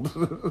child,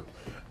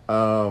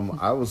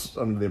 I was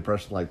under the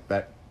impression like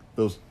that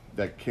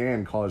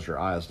can cause your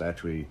eyes to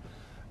actually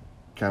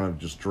kind of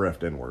just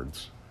drift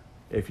inwards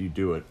if you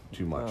do it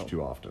too much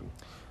too often.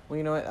 Well,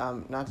 you know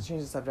what? Not to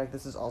change the subject,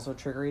 this is also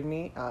triggering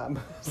me.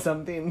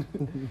 Something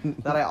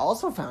that I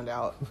also found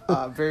out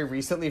very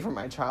recently from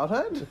my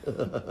childhood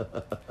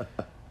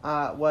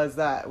was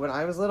that when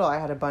I was little, I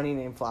had a bunny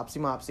named Flopsy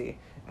Mopsy.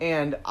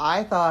 And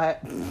I thought...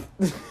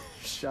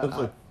 Shut That's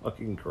up. a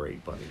fucking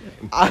great bunny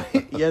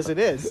name. Yes, it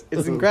is.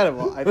 It's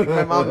incredible. I think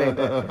my mom named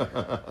it.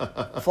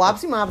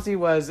 Flopsy Mopsy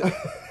was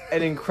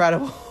an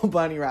incredible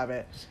bunny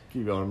rabbit.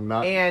 Keep going. I'm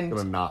not going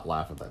to not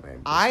laugh at that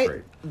name. It's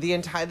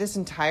great. This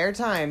entire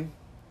time...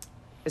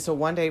 So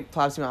one day,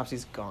 Flopsy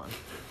Mopsy's gone.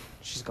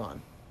 She's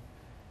gone.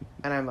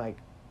 And I'm like,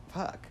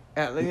 fuck.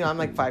 And, I'm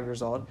like 5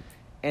 years old.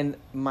 And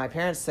my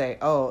parents say,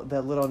 oh,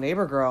 the little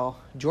neighbor girl,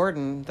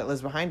 Jordan, that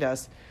lives behind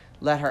us,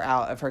 let her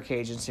out of her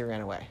cage and she ran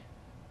away.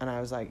 And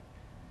I was like,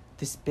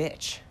 this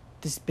bitch.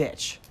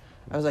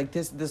 I was like,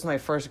 this is my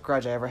first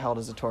grudge I ever held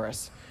as a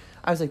Taurus.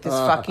 I was like, this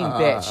fucking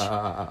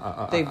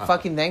bitch. They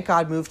fucking, thank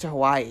God, moved to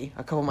Hawaii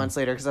a couple months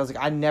later because I was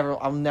like,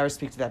 I'll never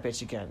speak to that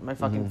bitch again. My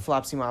fucking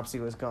Flopsy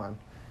Mopsy was gone.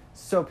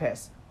 So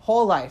pissed.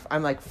 Whole life,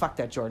 I'm like, fuck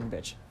that Jordan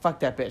bitch.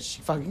 Fuck that bitch.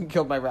 She fucking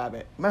killed my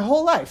rabbit. My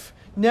whole life.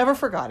 Never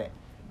forgot it.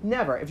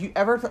 Never. If you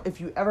ever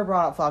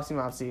brought up Flopsy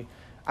Mopsy,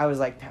 I was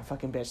like, that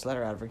fucking bitch, let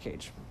her out of her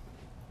cage.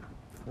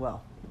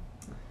 Well,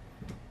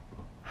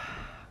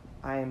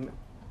 I'm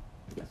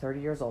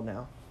 30 years old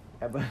now.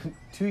 But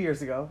 2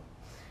 years ago,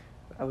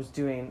 I was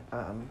doing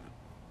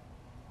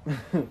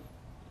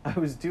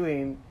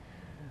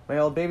my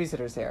old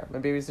babysitter's hair. My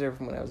babysitter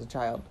from when I was a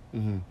child.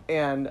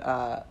 And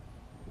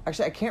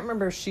actually, I can't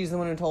remember if she's the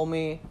one who told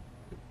me,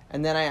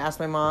 and then I asked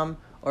my mom,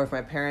 or if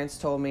my parents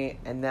told me,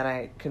 and then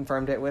I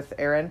confirmed it with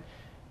Erin.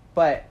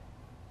 But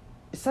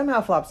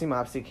somehow Flopsy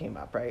Mopsy came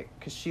up, right?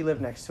 Because she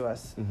lived next to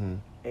us.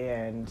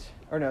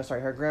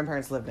 Her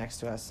grandparents lived next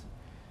to us.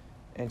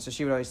 And so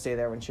she would always stay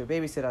there when she would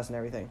babysit us and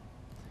everything.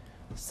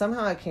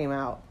 Somehow it came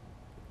up.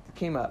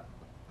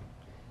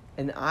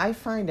 And I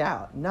find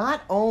out,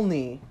 not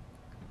only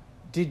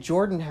did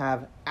Jordan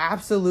have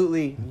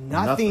absolutely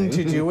nothing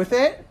to do with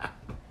it...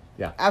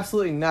 Yeah.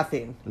 Absolutely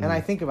nothing. And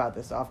I think about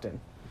this often.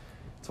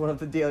 It's one of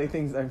the daily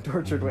things I'm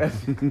tortured with.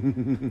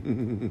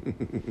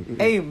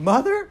 A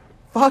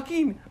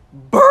motherfucking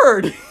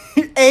bird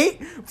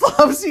ate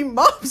Flopsy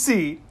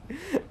Mopsy.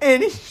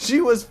 And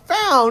she was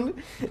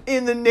found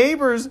in the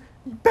neighbor's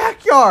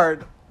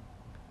backyard.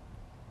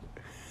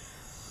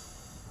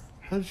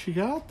 How did she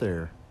get out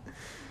there?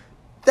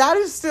 That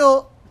is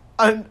still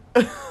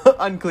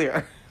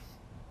unclear.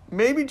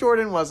 Maybe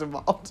Jordan was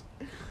involved.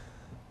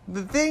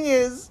 The thing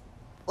is,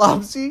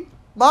 Flopsy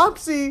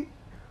Mopsy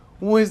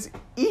was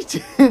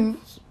eaten.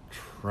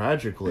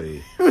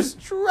 Tragically. He was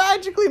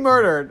tragically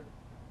murdered.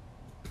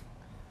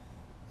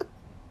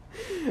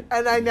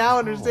 And I now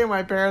understand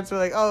why parents were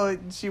like, oh,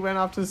 she went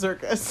off to the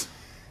circus.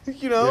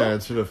 You know? Yeah,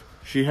 instead of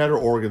She had her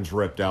organs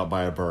ripped out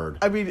by a bird.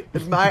 I mean,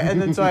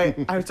 and then so I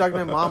was talking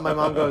to my mom. My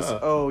mom goes,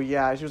 "Oh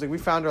yeah." She was like, "We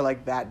found her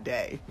like that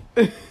day."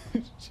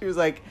 She was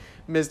like,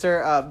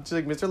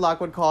 Mr.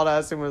 Lockwood called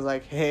us and was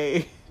like,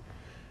 "Hey,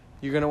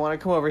 you're gonna want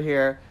to come over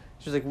here."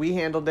 She was like, "We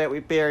handled it. We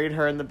buried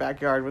her in the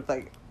backyard with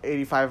like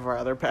 85 of our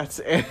other pets,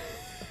 and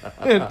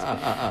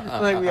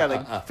like we had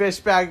like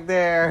fish back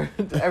there.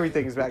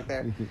 Everything's back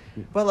there."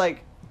 But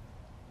like,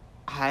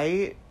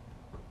 my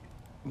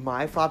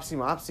Flopsy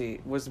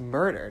Mopsy was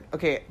murdered.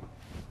 Okay,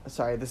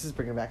 sorry, this is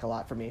bringing back a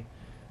lot for me.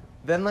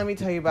 Then let me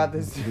tell you about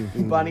this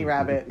bunny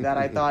rabbit that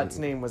I thought its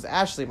name was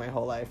Ashley my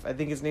whole life. I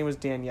think his name was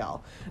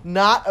Danielle.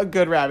 Not a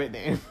good rabbit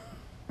name.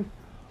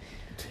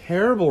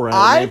 Terrible rabbit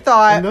I name.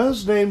 thought... And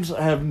those names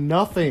have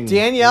nothing.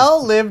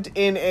 Danielle lived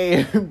in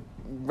a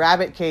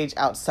rabbit cage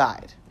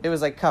outside. It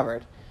was like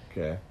covered.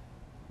 Okay.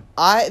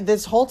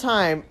 This whole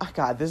time, oh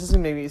God, this is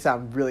going to make me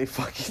sound really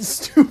fucking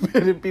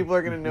stupid and people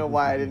are going to know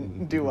why I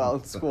didn't do well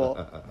in school.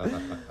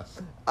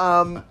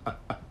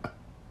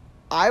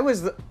 I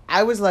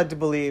was led to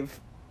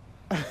believe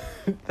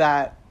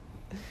that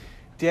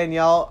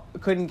Danielle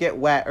couldn't get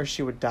wet or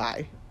she would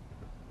die.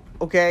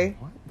 Okay?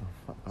 What the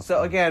fuck?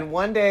 So again,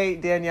 one day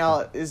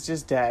Danielle is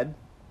just dead.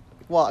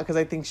 Well, because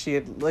I think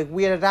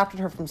we had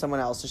adopted her from someone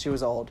else, so she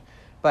was old.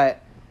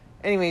 But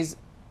anyways,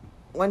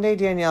 one day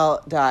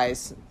Danielle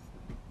dies.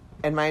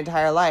 And my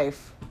entire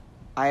life,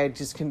 I had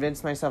just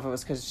convinced myself it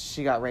was because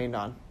she got rained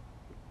on.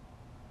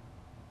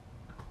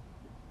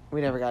 We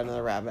never got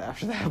another rabbit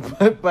after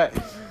that, but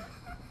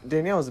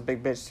Danielle was a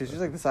big bitch too. She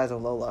was like the size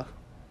of Lola.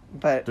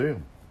 But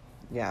Damn.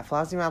 yeah,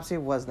 Flopsy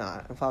Mopsy was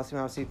not. And Flopsy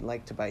Mopsy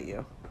liked to bite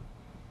you.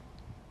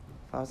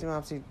 Flopsy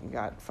Mopsy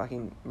got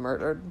fucking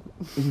murdered.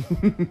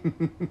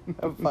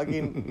 A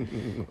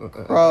fucking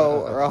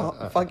crow or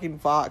a fucking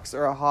fox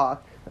or a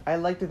hawk. I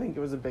like to think it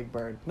was a big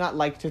bird. Not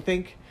like to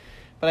think,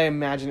 but I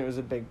imagine it was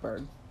a big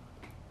bird.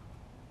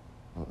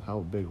 How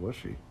big was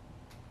she?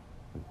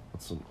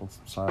 What's the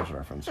size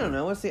reference? I don't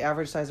know. What's the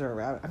average size of a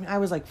rabbit? I mean, I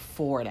was like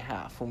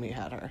 4.5 when we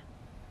had her.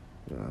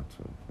 Yeah, that's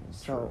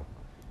So,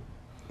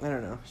 I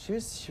don't know. She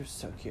was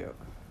so cute.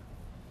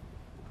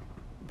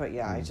 But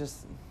yeah, I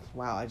just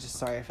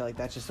sorry. I feel like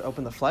that just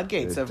opened the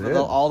floodgates of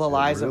all the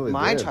lies of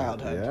my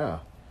childhood. Yeah.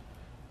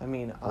 I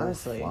mean,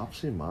 honestly.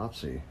 Flopsy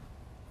Mopsy.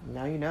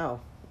 Now you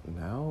know.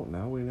 Now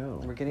we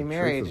know. We're getting The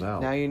married. truth is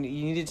out. Now you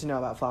needed to know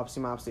about Flopsy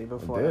Mopsy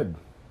before. I did.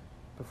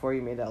 Before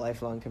you made that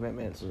lifelong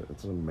commitment.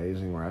 It's an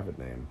amazing rabbit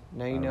name.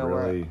 Now you know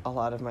where a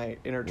lot of my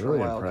inner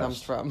turmoil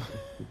comes from.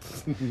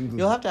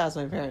 You'll have to ask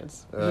my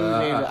parents who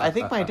named it. I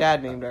think my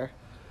dad named her.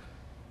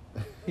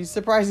 He's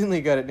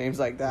surprisingly good at names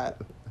like that.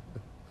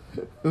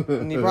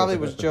 And he probably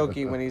was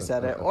joking when he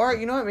said it. Or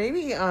you know what?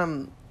 Maybe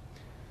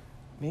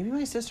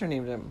my sister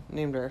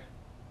named her.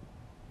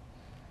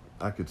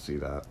 I could see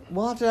that.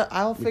 We'll have to.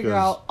 I'll figure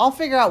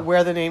out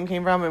where the name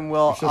came from, and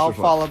I'll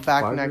follow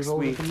back 5 next years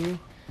older week. than you?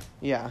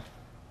 Yeah.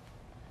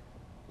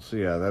 So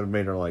yeah, that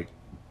made her like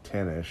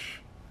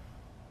 10-ish.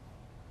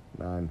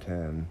 9,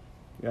 10.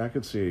 Yeah, I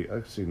could see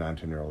 9,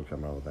 10-year-old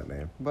coming out with that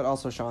name. But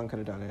also Sean could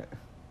have done it.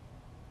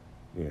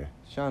 Yeah.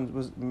 Sean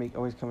was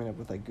always coming up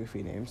with like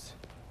goofy names.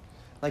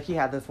 Like he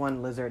had this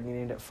one lizard and he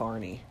named it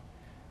Farney.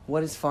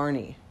 What is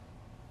Farney?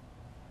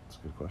 That's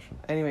a good question.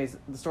 Anyways,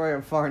 the story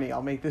of Farney,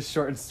 I'll make this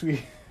short and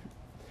sweet.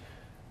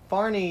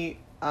 Farney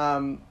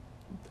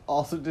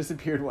also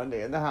disappeared one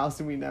day in the house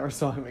and we never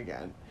saw him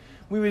again.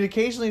 We would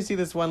occasionally see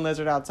this one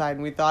lizard outside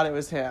and we thought it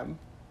was him.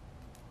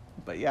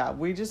 But yeah,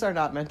 we just are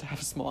not meant to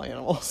have small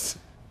animals.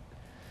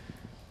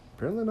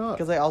 Apparently not.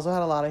 Because I also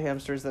had a lot of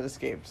hamsters that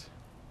escaped.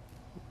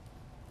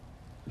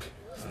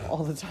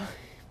 All the time.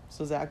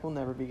 So Zach will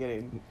never be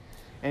getting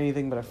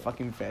anything but a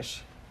fucking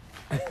fish.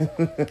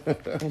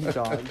 And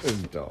dogs.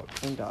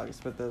 And dogs,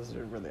 but those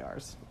are really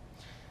ours.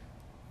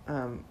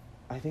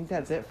 I think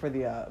that's it for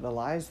the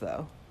lies,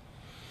 though.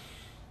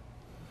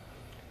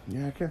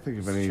 Yeah, I can't think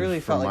of any. It truly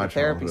from felt like my a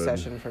therapy childhood.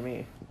 session for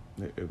me.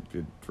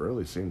 It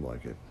really seemed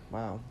like it.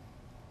 Wow.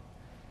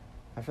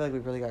 I feel like we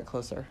really got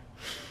closer.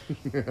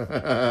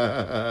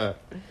 Through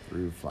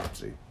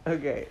Flopsy.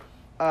 Okay.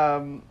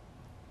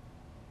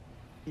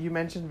 You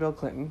mentioned Bill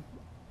Clinton.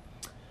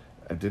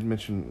 I did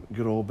mention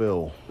good old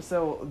Bill.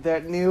 So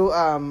that new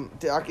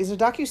is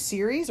it a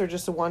docu-series or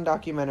just a one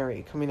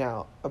documentary coming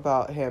out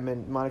about him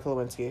and Monica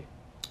Lewinsky?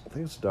 I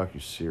think it's a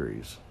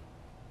docu-series.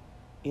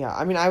 Yeah,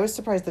 I mean, I was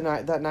surprised that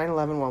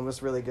 9/11 one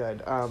was really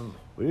good.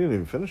 We didn't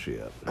even finish it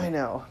yet. I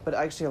know, but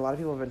actually a lot of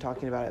people have been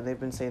talking about it, and they've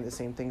been saying the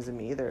same things to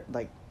me. They're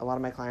like, a lot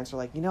of my clients are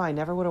like, I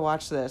never would have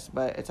watched this,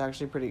 but it's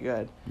actually pretty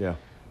good. Yeah.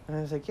 And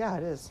I was like, yeah,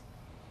 it is.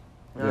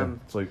 Yeah,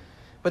 it's like...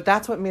 But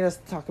that's what made us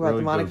talk about really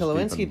the Monica goes deep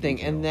Lewinsky into thing,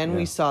 detail. and then Yeah.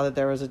 we saw that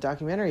there was a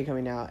documentary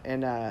coming out,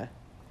 and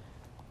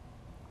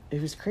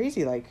it was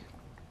crazy. Like,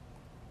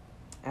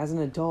 as an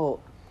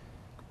adult,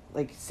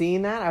 like,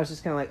 seeing that, I was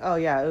just kind of like, oh,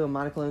 yeah,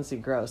 Monica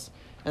Lewinsky, gross.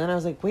 And then I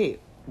was like, wait,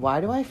 why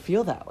do I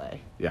feel that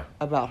way Yeah.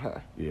 about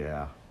her?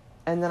 Yeah.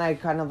 And then I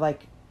kind of,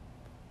 like,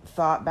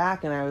 thought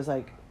back, and I was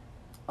like,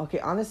 Okay,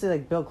 honestly,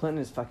 like, Bill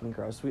Clinton is fucking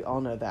gross. We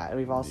all know that.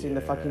 We've all seen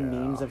the fucking Yeah.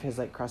 memes of his,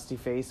 like, crusty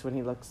face when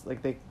he looks,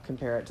 like, they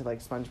compare it to, like,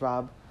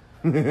 SpongeBob.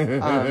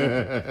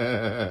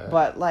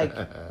 But, like,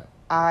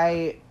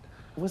 I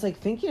was, like,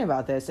 thinking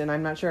about this, and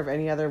I'm not sure if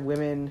any other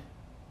women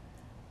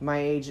my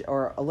age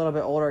or a little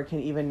bit older can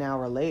even now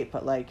relate,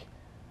 but, like,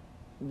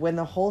 when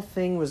the whole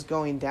thing was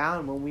going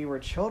down when we were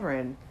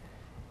children,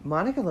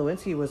 Monica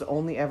Lewinsky was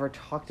only ever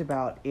talked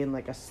about in,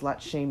 like, a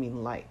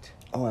slut-shaming light.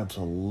 Oh,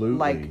 absolutely.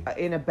 Like,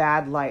 in a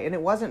bad light. And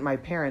it wasn't my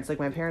parents. Like,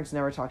 my parents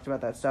never talked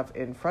about that stuff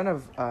in front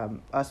of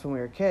us when we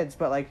were kids.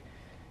 But, like,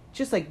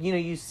 just, like, you know,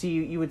 you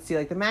would see,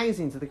 like, the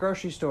magazines at the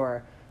grocery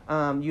store.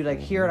 You'd, like,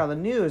 hear it on the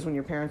news when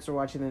your parents were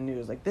watching the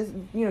news. Like, this,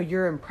 you know,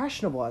 you're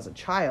impressionable as a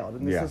child.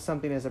 And this is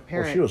something as a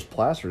parent. Well, she was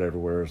plastered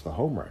everywhere as the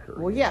homewrecker.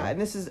 Well, yeah. And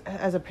this is,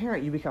 as a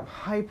parent, you become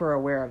hyper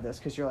aware of this.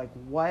 Because you're like,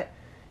 what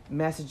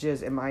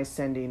messages am I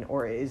sending,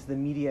 or is the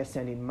media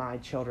sending my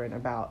children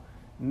about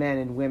men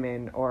and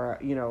women, or,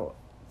 you know,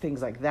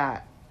 things like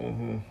that.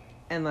 Mm-hmm.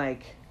 And,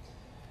 like,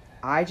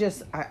 I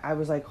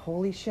was like,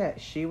 holy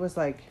shit. She was,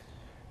 like,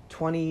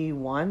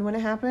 21 when it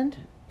happened?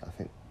 I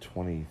think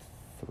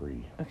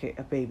 23. Okay,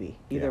 a baby.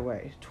 Either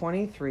way.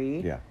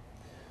 23. Yeah.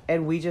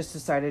 And we just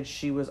decided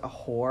she was a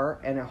whore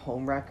and a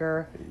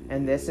homewrecker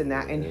and this and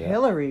that. And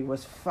Hillary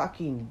was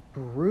fucking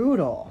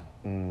brutal.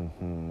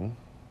 Mm-hmm.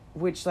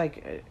 Which,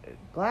 like,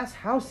 glass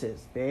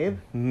houses, babe.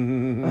 I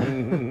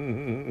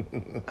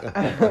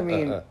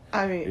mean.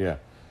 Yeah.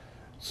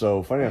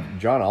 So, funny enough,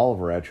 John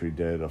Oliver actually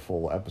did a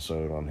full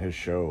episode on his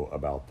show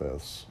about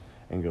this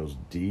and goes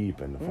deep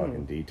into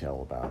fucking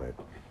detail about it.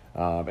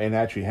 And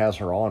actually has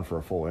her on for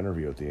a full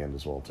interview at the end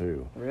as well,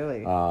 too.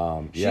 Really?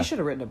 Yeah. She should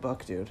have written a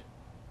book, dude.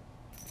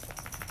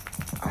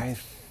 I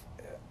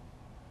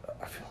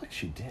feel like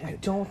she did. I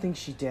don't think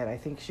she did. I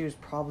think she was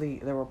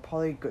there were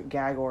probably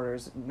gag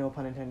orders, no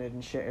pun intended,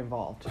 and shit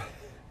involved.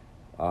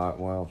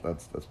 Well,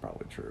 that's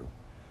probably true.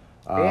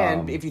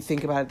 And if you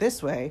think about it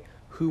this way,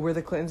 who were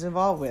the Clintons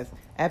involved with?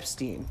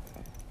 Epstein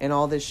and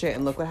all this shit,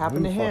 and look what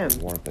happened to him.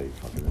 Weren't they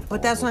fucking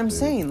But that's what I'm dude?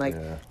 saying. Like,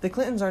 Yeah. the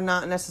Clintons are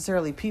not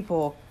necessarily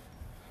people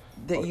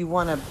that you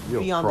want to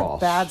You'll be on cross.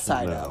 the bad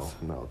side No,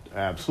 of. No,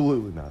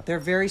 absolutely not. They're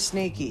very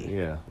snaky.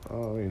 Yeah.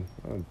 Oh, I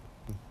mean,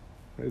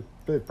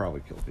 they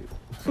probably kill people.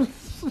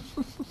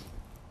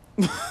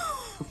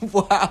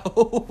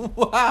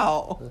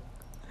 Wow.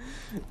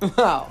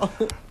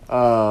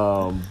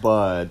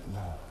 But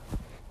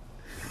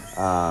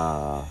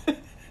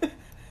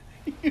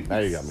now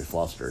you got me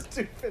flustered.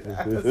 Stupid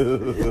ass.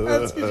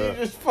 That's because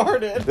you just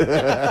farted.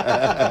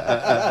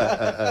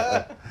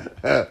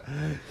 Yeah,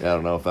 I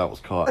don't know if that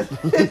was caught. It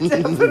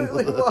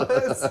definitely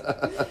was.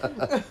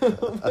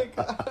 Oh my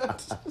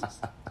god.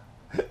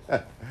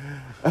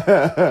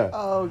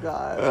 Oh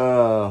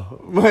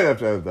god. Might have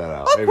to edit that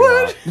out.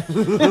 Awkward.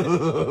 Maybe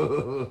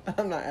not.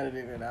 I'm not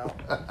editing it out.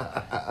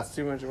 It's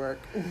too much work.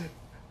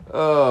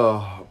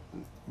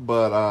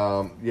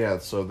 But yeah,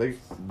 so they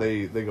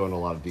go into a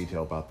lot of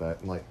detail about that,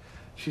 and like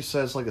she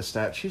says, like a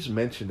stat, she's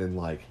mentioned in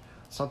like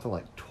something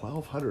like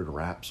 1,200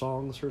 rap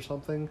songs or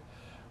something,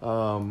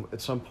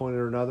 at some point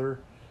or another.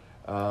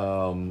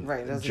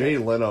 Right. Jay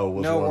Leno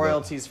was no one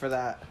royalties for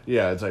that.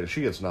 Yeah, it's like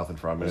she gets nothing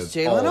from it. Is It's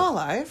Jay all- Leno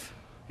alive?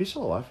 He's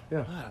still alive.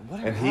 Yeah, God,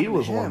 whatever and he happened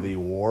was to one of him? the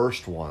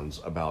worst ones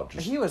about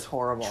just He was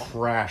horrible.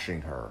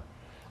 trashing her,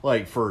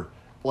 like for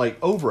like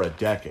over a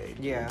decade.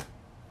 Yeah.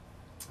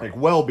 Like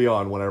well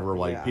beyond whenever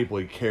like Yeah.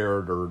 people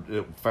cared or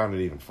found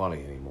it even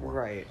funny anymore.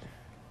 Right.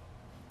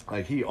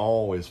 Like he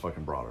always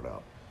fucking brought it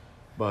up,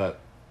 but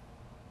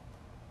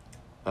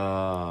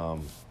yeah,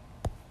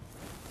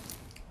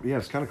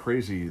 it's kind of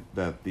crazy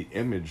that the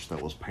image that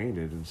was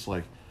painted. It's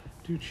like,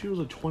 dude, she was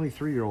a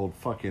 23-year-old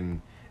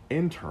fucking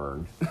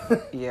intern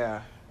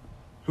Yeah.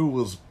 who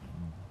was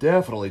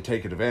definitely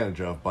taken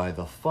advantage of by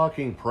the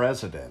fucking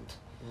president.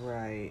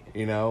 Right.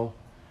 You know,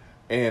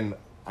 and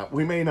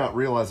we may not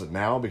realize it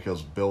now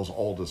because Bill's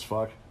old as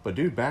fuck, but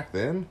dude, back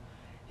then,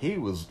 he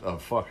was a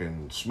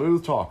fucking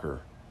smooth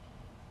talker.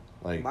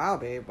 Like, Wow,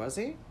 babe, was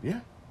he?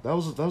 yeah, that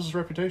was his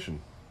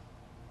reputation.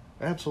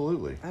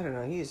 Absolutely. I don't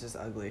know. He's just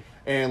ugly.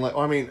 And like,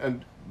 I mean,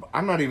 and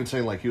I'm not even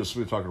saying like he was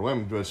smooth talking to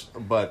women,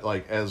 but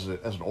like as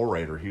an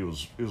orator, he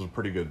was a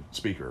pretty good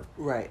speaker.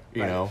 Right.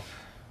 You right. know,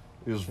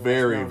 he was He was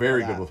very known for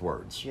very that. good with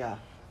words. Yeah.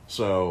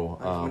 So,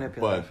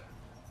 manipulative.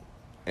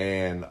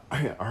 and I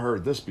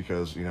heard this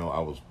because, you know, I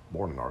was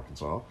born in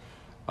Arkansas.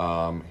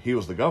 He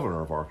was the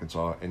governor of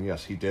Arkansas, and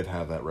yes, he did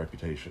have that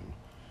reputation.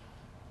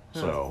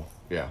 So,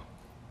 yeah.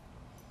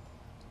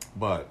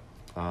 But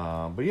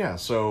yeah,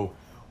 so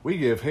we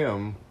give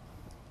him,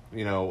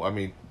 you know, I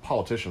mean,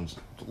 politicians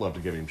love to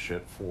give him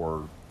shit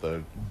for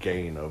the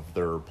gain of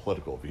their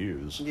political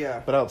views.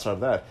 Yeah. But outside of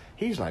that,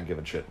 he's not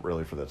giving shit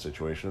really for that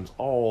situation. It's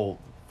all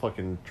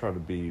fucking trying to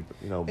be,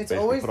 you know, It's basically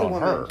always put the on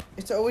woman. her.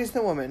 It's always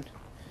the woman.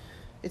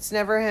 It's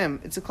never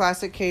him. It's a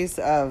classic case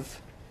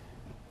of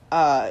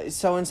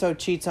so-and-so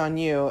cheats on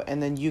you,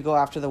 and then you go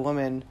after the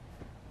woman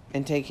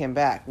and take him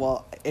back.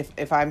 Well,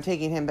 if I'm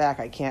taking him back,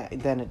 I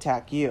can't then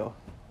attack you.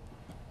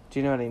 Do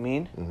you know what I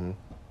mean? Mm-hmm.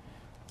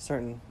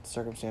 Certain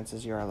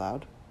circumstances you're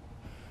allowed.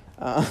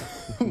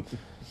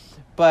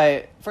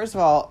 But first of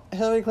all,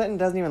 Hillary Clinton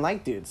doesn't even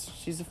like dudes.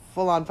 She's a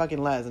full-on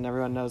fucking les, and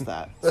everyone knows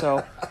that.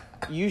 So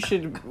you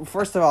should,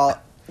 first of all,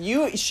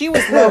 she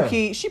was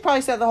low-key, she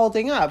probably set the whole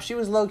thing up. She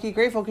was low-key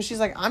grateful because she's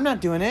like, I'm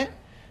not doing it.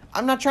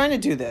 I'm not trying to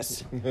do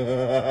this.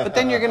 But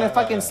then you're going to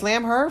fucking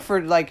slam her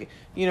for, like,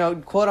 you know,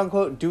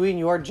 quote-unquote doing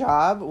your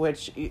job,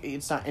 which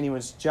it's not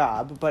anyone's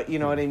job, but you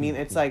know what I mean?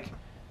 It's like,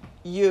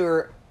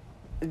 you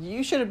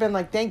should have been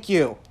like, thank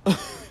you.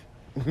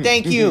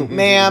 Thank you,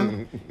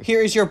 ma'am.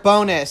 Here is your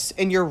bonus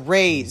and your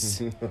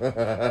raise.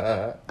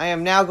 I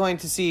am now going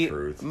to see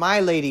my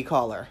lady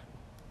caller.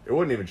 It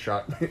wouldn't even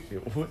shock me.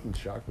 It wouldn't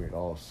shock me at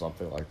all if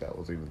something like that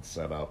was even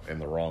set up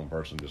and the wrong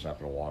person just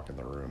happened to walk in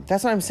the room.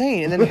 That's what I'm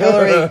saying. And then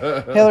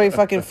Hillary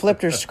fucking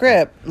flipped her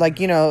script, like,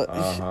 you know,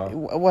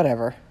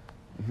 whatever.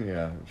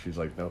 Yeah, she's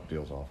like, nope,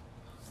 deal's off.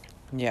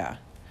 Yeah.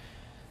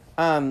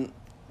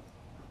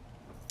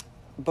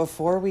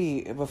 Before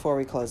we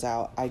close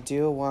out, I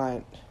do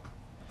want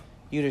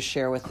you to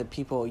share with the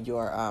people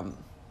your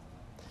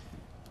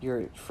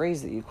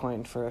phrase that you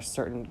coined for a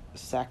certain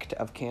sect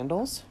of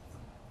candles.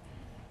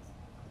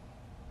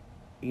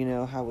 You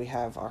know how we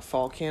have our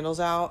fall candles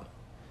out,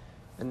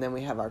 and then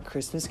we have our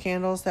Christmas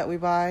candles that we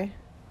buy.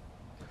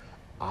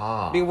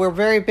 We're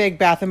very big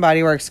Bath and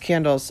Body Works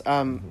candles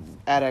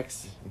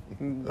addicts.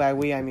 By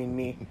we, I mean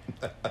me.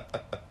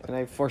 And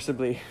I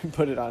forcibly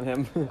put it on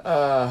him.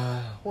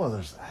 Well,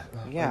 there's that.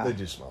 Yeah, they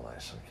do smell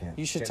nice.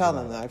 You should tell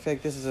them that. I feel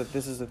like this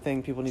is a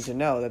thing people need to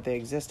know, that they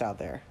exist out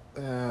there.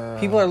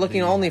 People are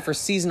looking only for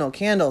seasonal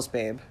candles,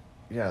 babe.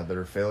 Yeah,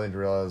 they're failing to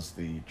realize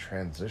the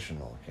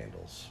transitional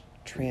candles.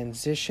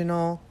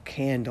 Transitional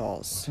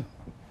candles.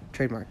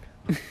 Trademark.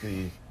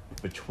 The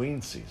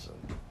between season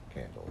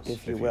candles,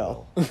 if you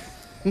will.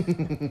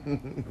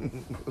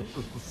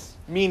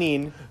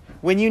 Meaning,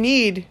 when you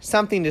need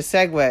something to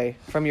segue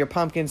from your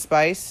pumpkin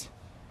spice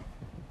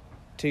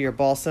to your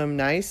balsam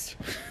nice,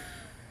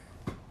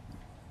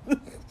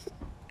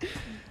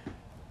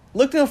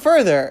 look no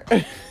further.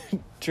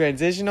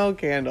 Transitional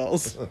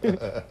candles.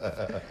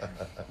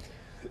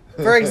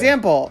 For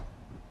example,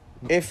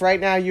 if right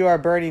now you are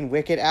burning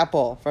Wicked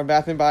Apple from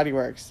Bath and Body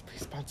Works,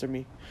 please sponsor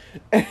me.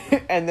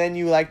 And then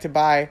you like to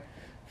buy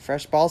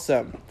fresh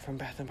balsam from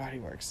Bath and Body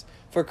Works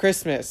for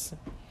Christmas,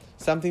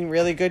 something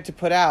really good to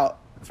put out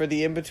for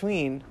the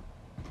in-between.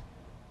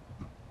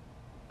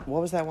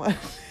 What was that one?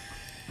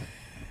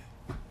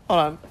 Hold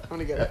on, I'm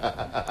gonna get it.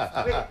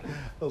 I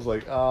was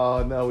like,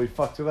 oh no, we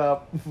fucked it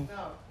up.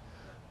 No.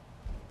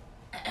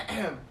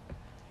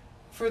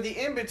 For the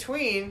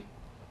in-between,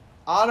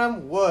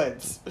 Autumn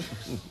Woods.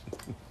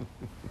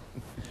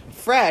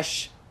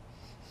 Fresh.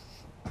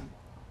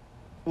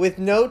 With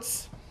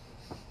notes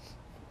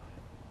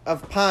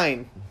of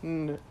pine.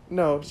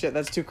 No, shit,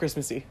 that's too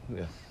Christmassy.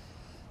 Yeah.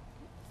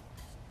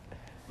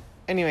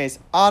 Anyways,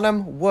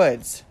 Autumn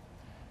Woods.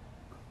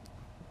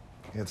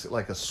 It's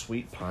like a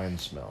sweet pine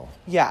smell.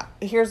 Yeah,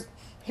 here's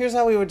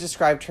how we would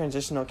describe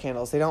transitional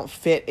candles. They don't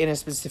fit in a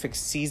specific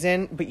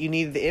season, but you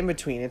need the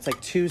in-between. It's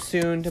like too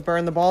soon to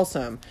burn the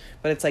balsam,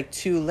 but it's like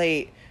too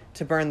late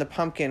to burn the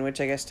pumpkin,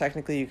 which I guess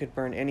technically you could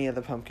burn any of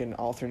the pumpkin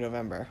all through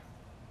November.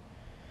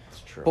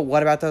 That's true. But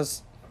what about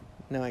those?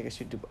 No, I guess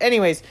you do.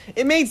 Anyways,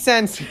 it made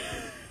sense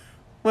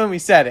when we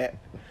said it.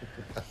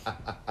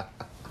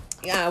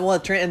 Yeah,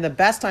 well, and the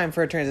best time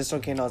for a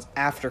transitional candle is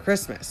after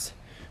Christmas,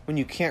 when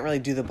you can't really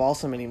do the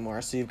balsam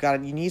anymore. So you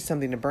need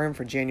something to burn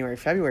for January,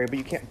 February, but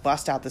you can't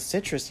bust out the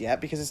citrus yet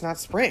because it's not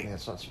spring. Yeah,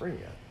 it's not spring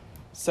yet.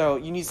 So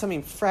you need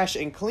something fresh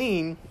and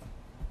clean,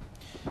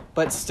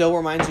 but still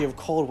reminds you of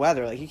cold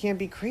weather. Like, you can't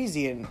be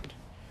crazy, and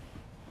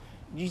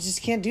you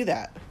just can't do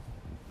that.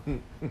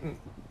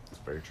 It's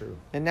very true.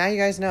 And now you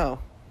guys know.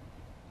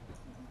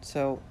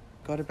 So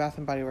go to Bath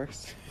and Body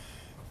Works.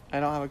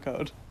 I don't have a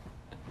code.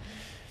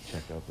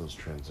 Check out those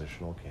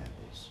transitional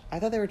candles. I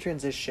thought they were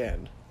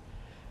transition.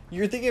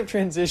 You're thinking of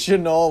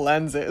transitional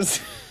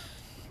lenses.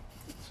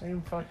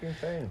 Same fucking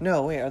thing.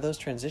 No, wait, are those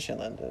transition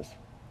lenses?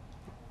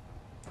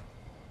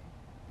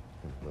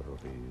 Literally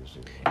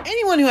using.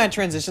 Anyone who had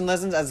transition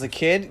lenses as a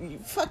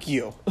kid, fuck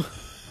you.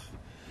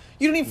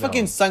 You don't need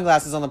fucking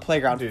sunglasses on the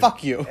playground. Dude,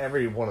 fuck you.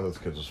 Every one of those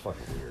kids was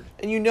fucking weird.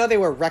 And you know they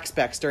were rec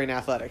specs during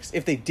athletics,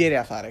 if they did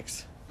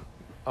athletics.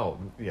 Oh,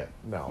 yeah,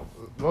 no.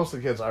 Most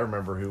of the kids I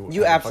remember who...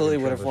 You absolutely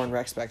would have worn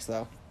rec specs,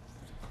 though.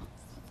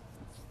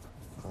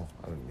 Oh,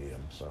 I didn't need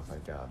them, so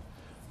thank God.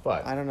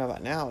 But... I don't know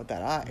about now with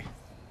that eye.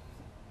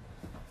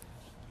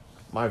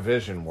 My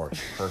vision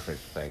works perfect,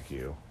 thank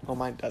you. Well,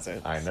 mine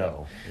doesn't. I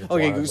know.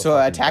 Okay,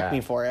 so attack me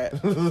for it.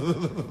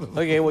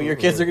 Okay, well, your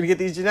kids are going to get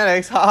these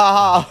genetics. Ha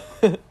ha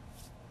ha.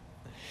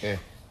 Yeah.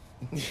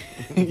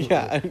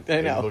 Yeah,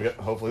 I know.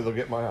 Hopefully they'll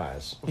get my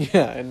eyes.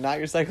 Yeah, and not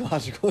your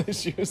psychological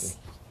issues.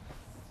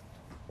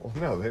 Well,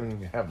 no, they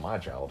didn't have my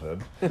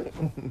childhood.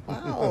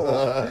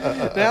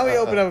 Wow. Now we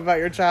open up about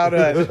your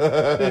childhood.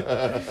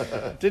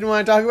 Didn't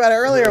want to talk about it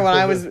earlier when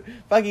I was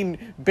fucking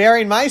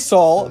bearing my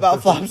soul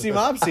about Flopsy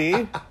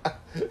Mopsy.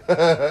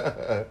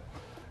 Because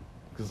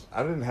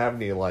I didn't have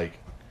any, like,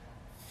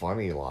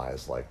 funny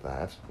lies like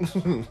that.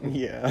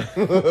 Yeah.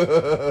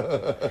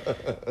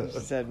 She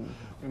said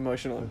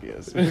emotional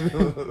abuse,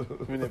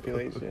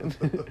 manipulation.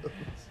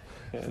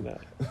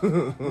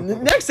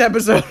 And, next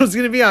episode is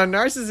going to be on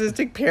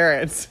narcissistic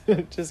parents.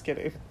 Just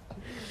kidding.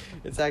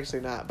 It's actually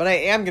not. But I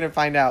am going to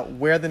find out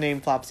where the name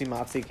Flopsy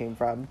Mopsy came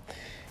from.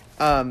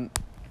 And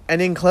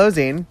in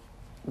closing,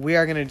 we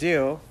are going to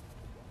do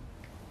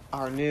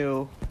our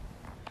newest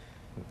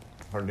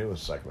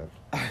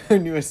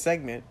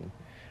segment,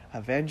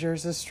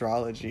 Avengers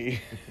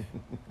Astrology.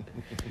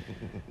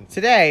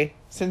 Today,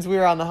 since we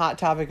were on the hot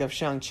topic of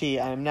Shang-Chi,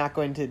 I am not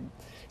going to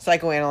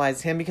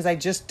psychoanalyze him because I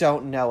just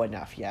don't know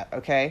enough yet,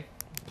 okay?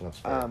 That's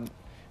fair.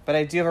 But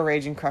I do have a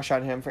raging crush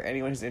on him for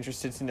anyone who's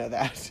interested to know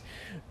that.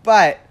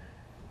 But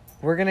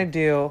we're going to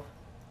do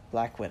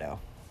Black Widow.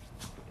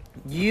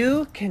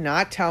 You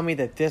cannot tell me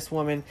that this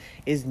woman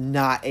is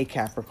not a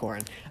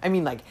Capricorn. I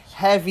mean, like,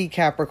 heavy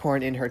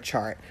Capricorn in her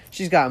chart.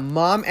 She's got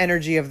mom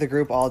energy of the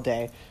group all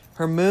day.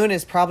 Her moon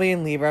is probably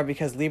in Libra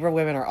because Libra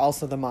women are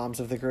also the moms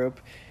of the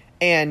group.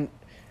 And,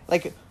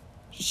 like,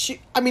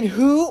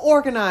 who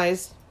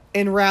organized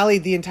and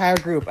rallied the entire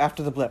group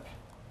after the blip?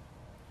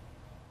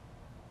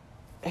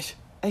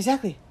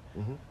 Exactly.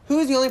 Mm-hmm. Who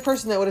is the only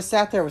person that would have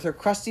sat there with her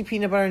crusty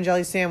peanut butter and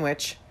jelly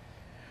sandwich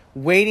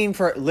waiting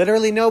for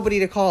literally nobody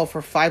to call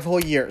for 5 whole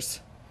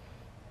years?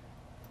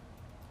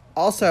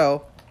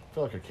 Also, I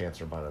feel like a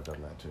Cancer might have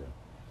done that too.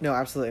 No,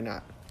 absolutely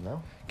not.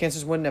 No?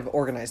 Cancers wouldn't have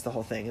organized the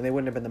whole thing, and they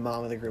wouldn't have been the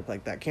mom of the group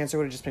like that. Cancer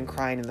would have just been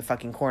crying in the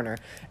fucking corner.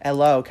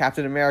 Hello,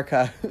 Captain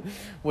America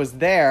was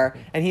there,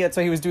 and that's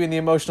why he was doing the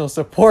emotional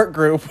support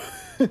group,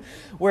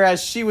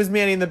 whereas she was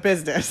manning the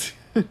business.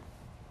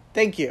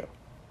 Thank you.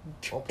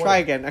 Well Try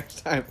again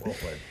next time. Well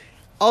played.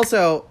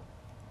 Also,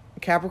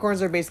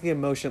 Capricorns are basically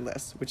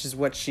emotionless, which is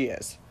what she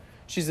is.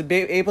 She's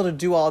able to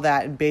do all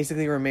that and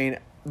basically remain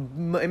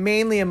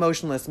mainly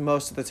emotionless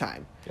most of the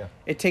time. Yeah.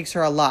 It takes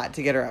her a lot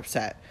to get her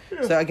upset.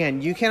 Yeah. So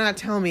again, you cannot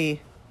tell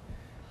me,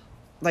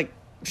 like,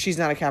 she's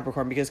not a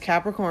Capricorn, because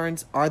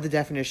Capricorns are the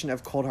definition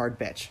of cold hard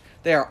bitch.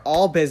 They are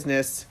all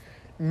business,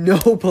 no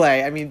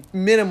play. I mean,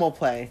 minimal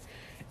play.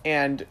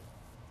 And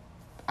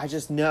I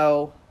just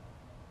know.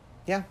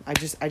 Yeah, I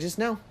just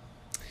know.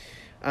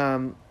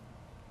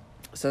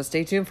 So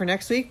stay tuned for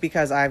next week,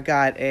 because I've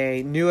got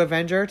a new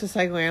Avenger to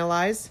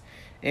psychoanalyze,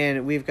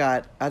 and we've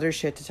got other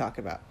shit to talk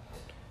about.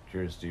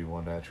 Curious, do you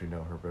want to actually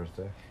know her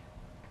birthday?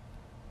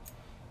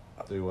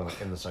 Do you want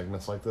to end the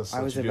segments like this?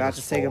 I was about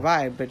to say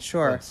goodbye, but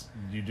sure.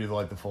 You do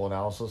like the full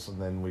analysis, and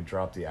then we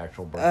drop the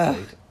actual birth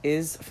date.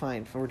 Is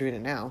fine. We're doing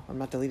it now. I'm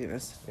not deleting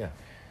this. Yeah.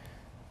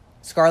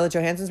 Scarlett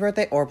Johansson's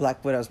birthday or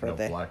Black Widow's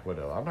birthday? No, Black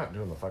Widow. I'm not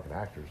doing the fucking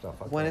actors. No,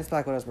 when is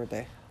Black Widow's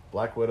birthday?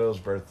 Black Widow's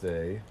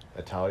birthday,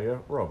 Natalia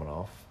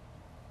Romanoff,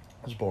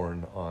 was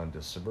born on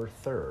December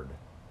 3rd.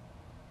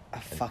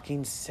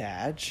 Fucking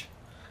Sag?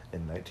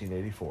 In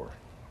 1984.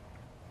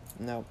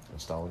 Nope. In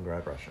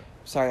Stalingrad, Russia.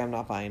 Sorry, I'm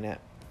not buying it.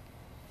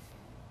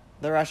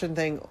 The Russian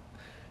thing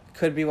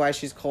could be why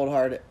she's cold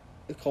and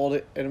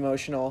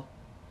emotional.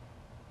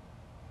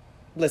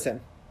 Listen.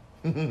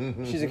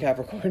 She's a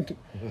Capricorn.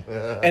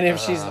 And if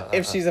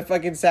she's a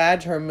fucking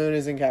Sag, her moon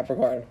is in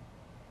Capricorn.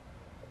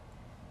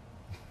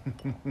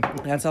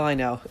 That's all I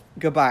know.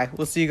 Goodbye.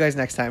 We'll see you guys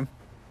next time.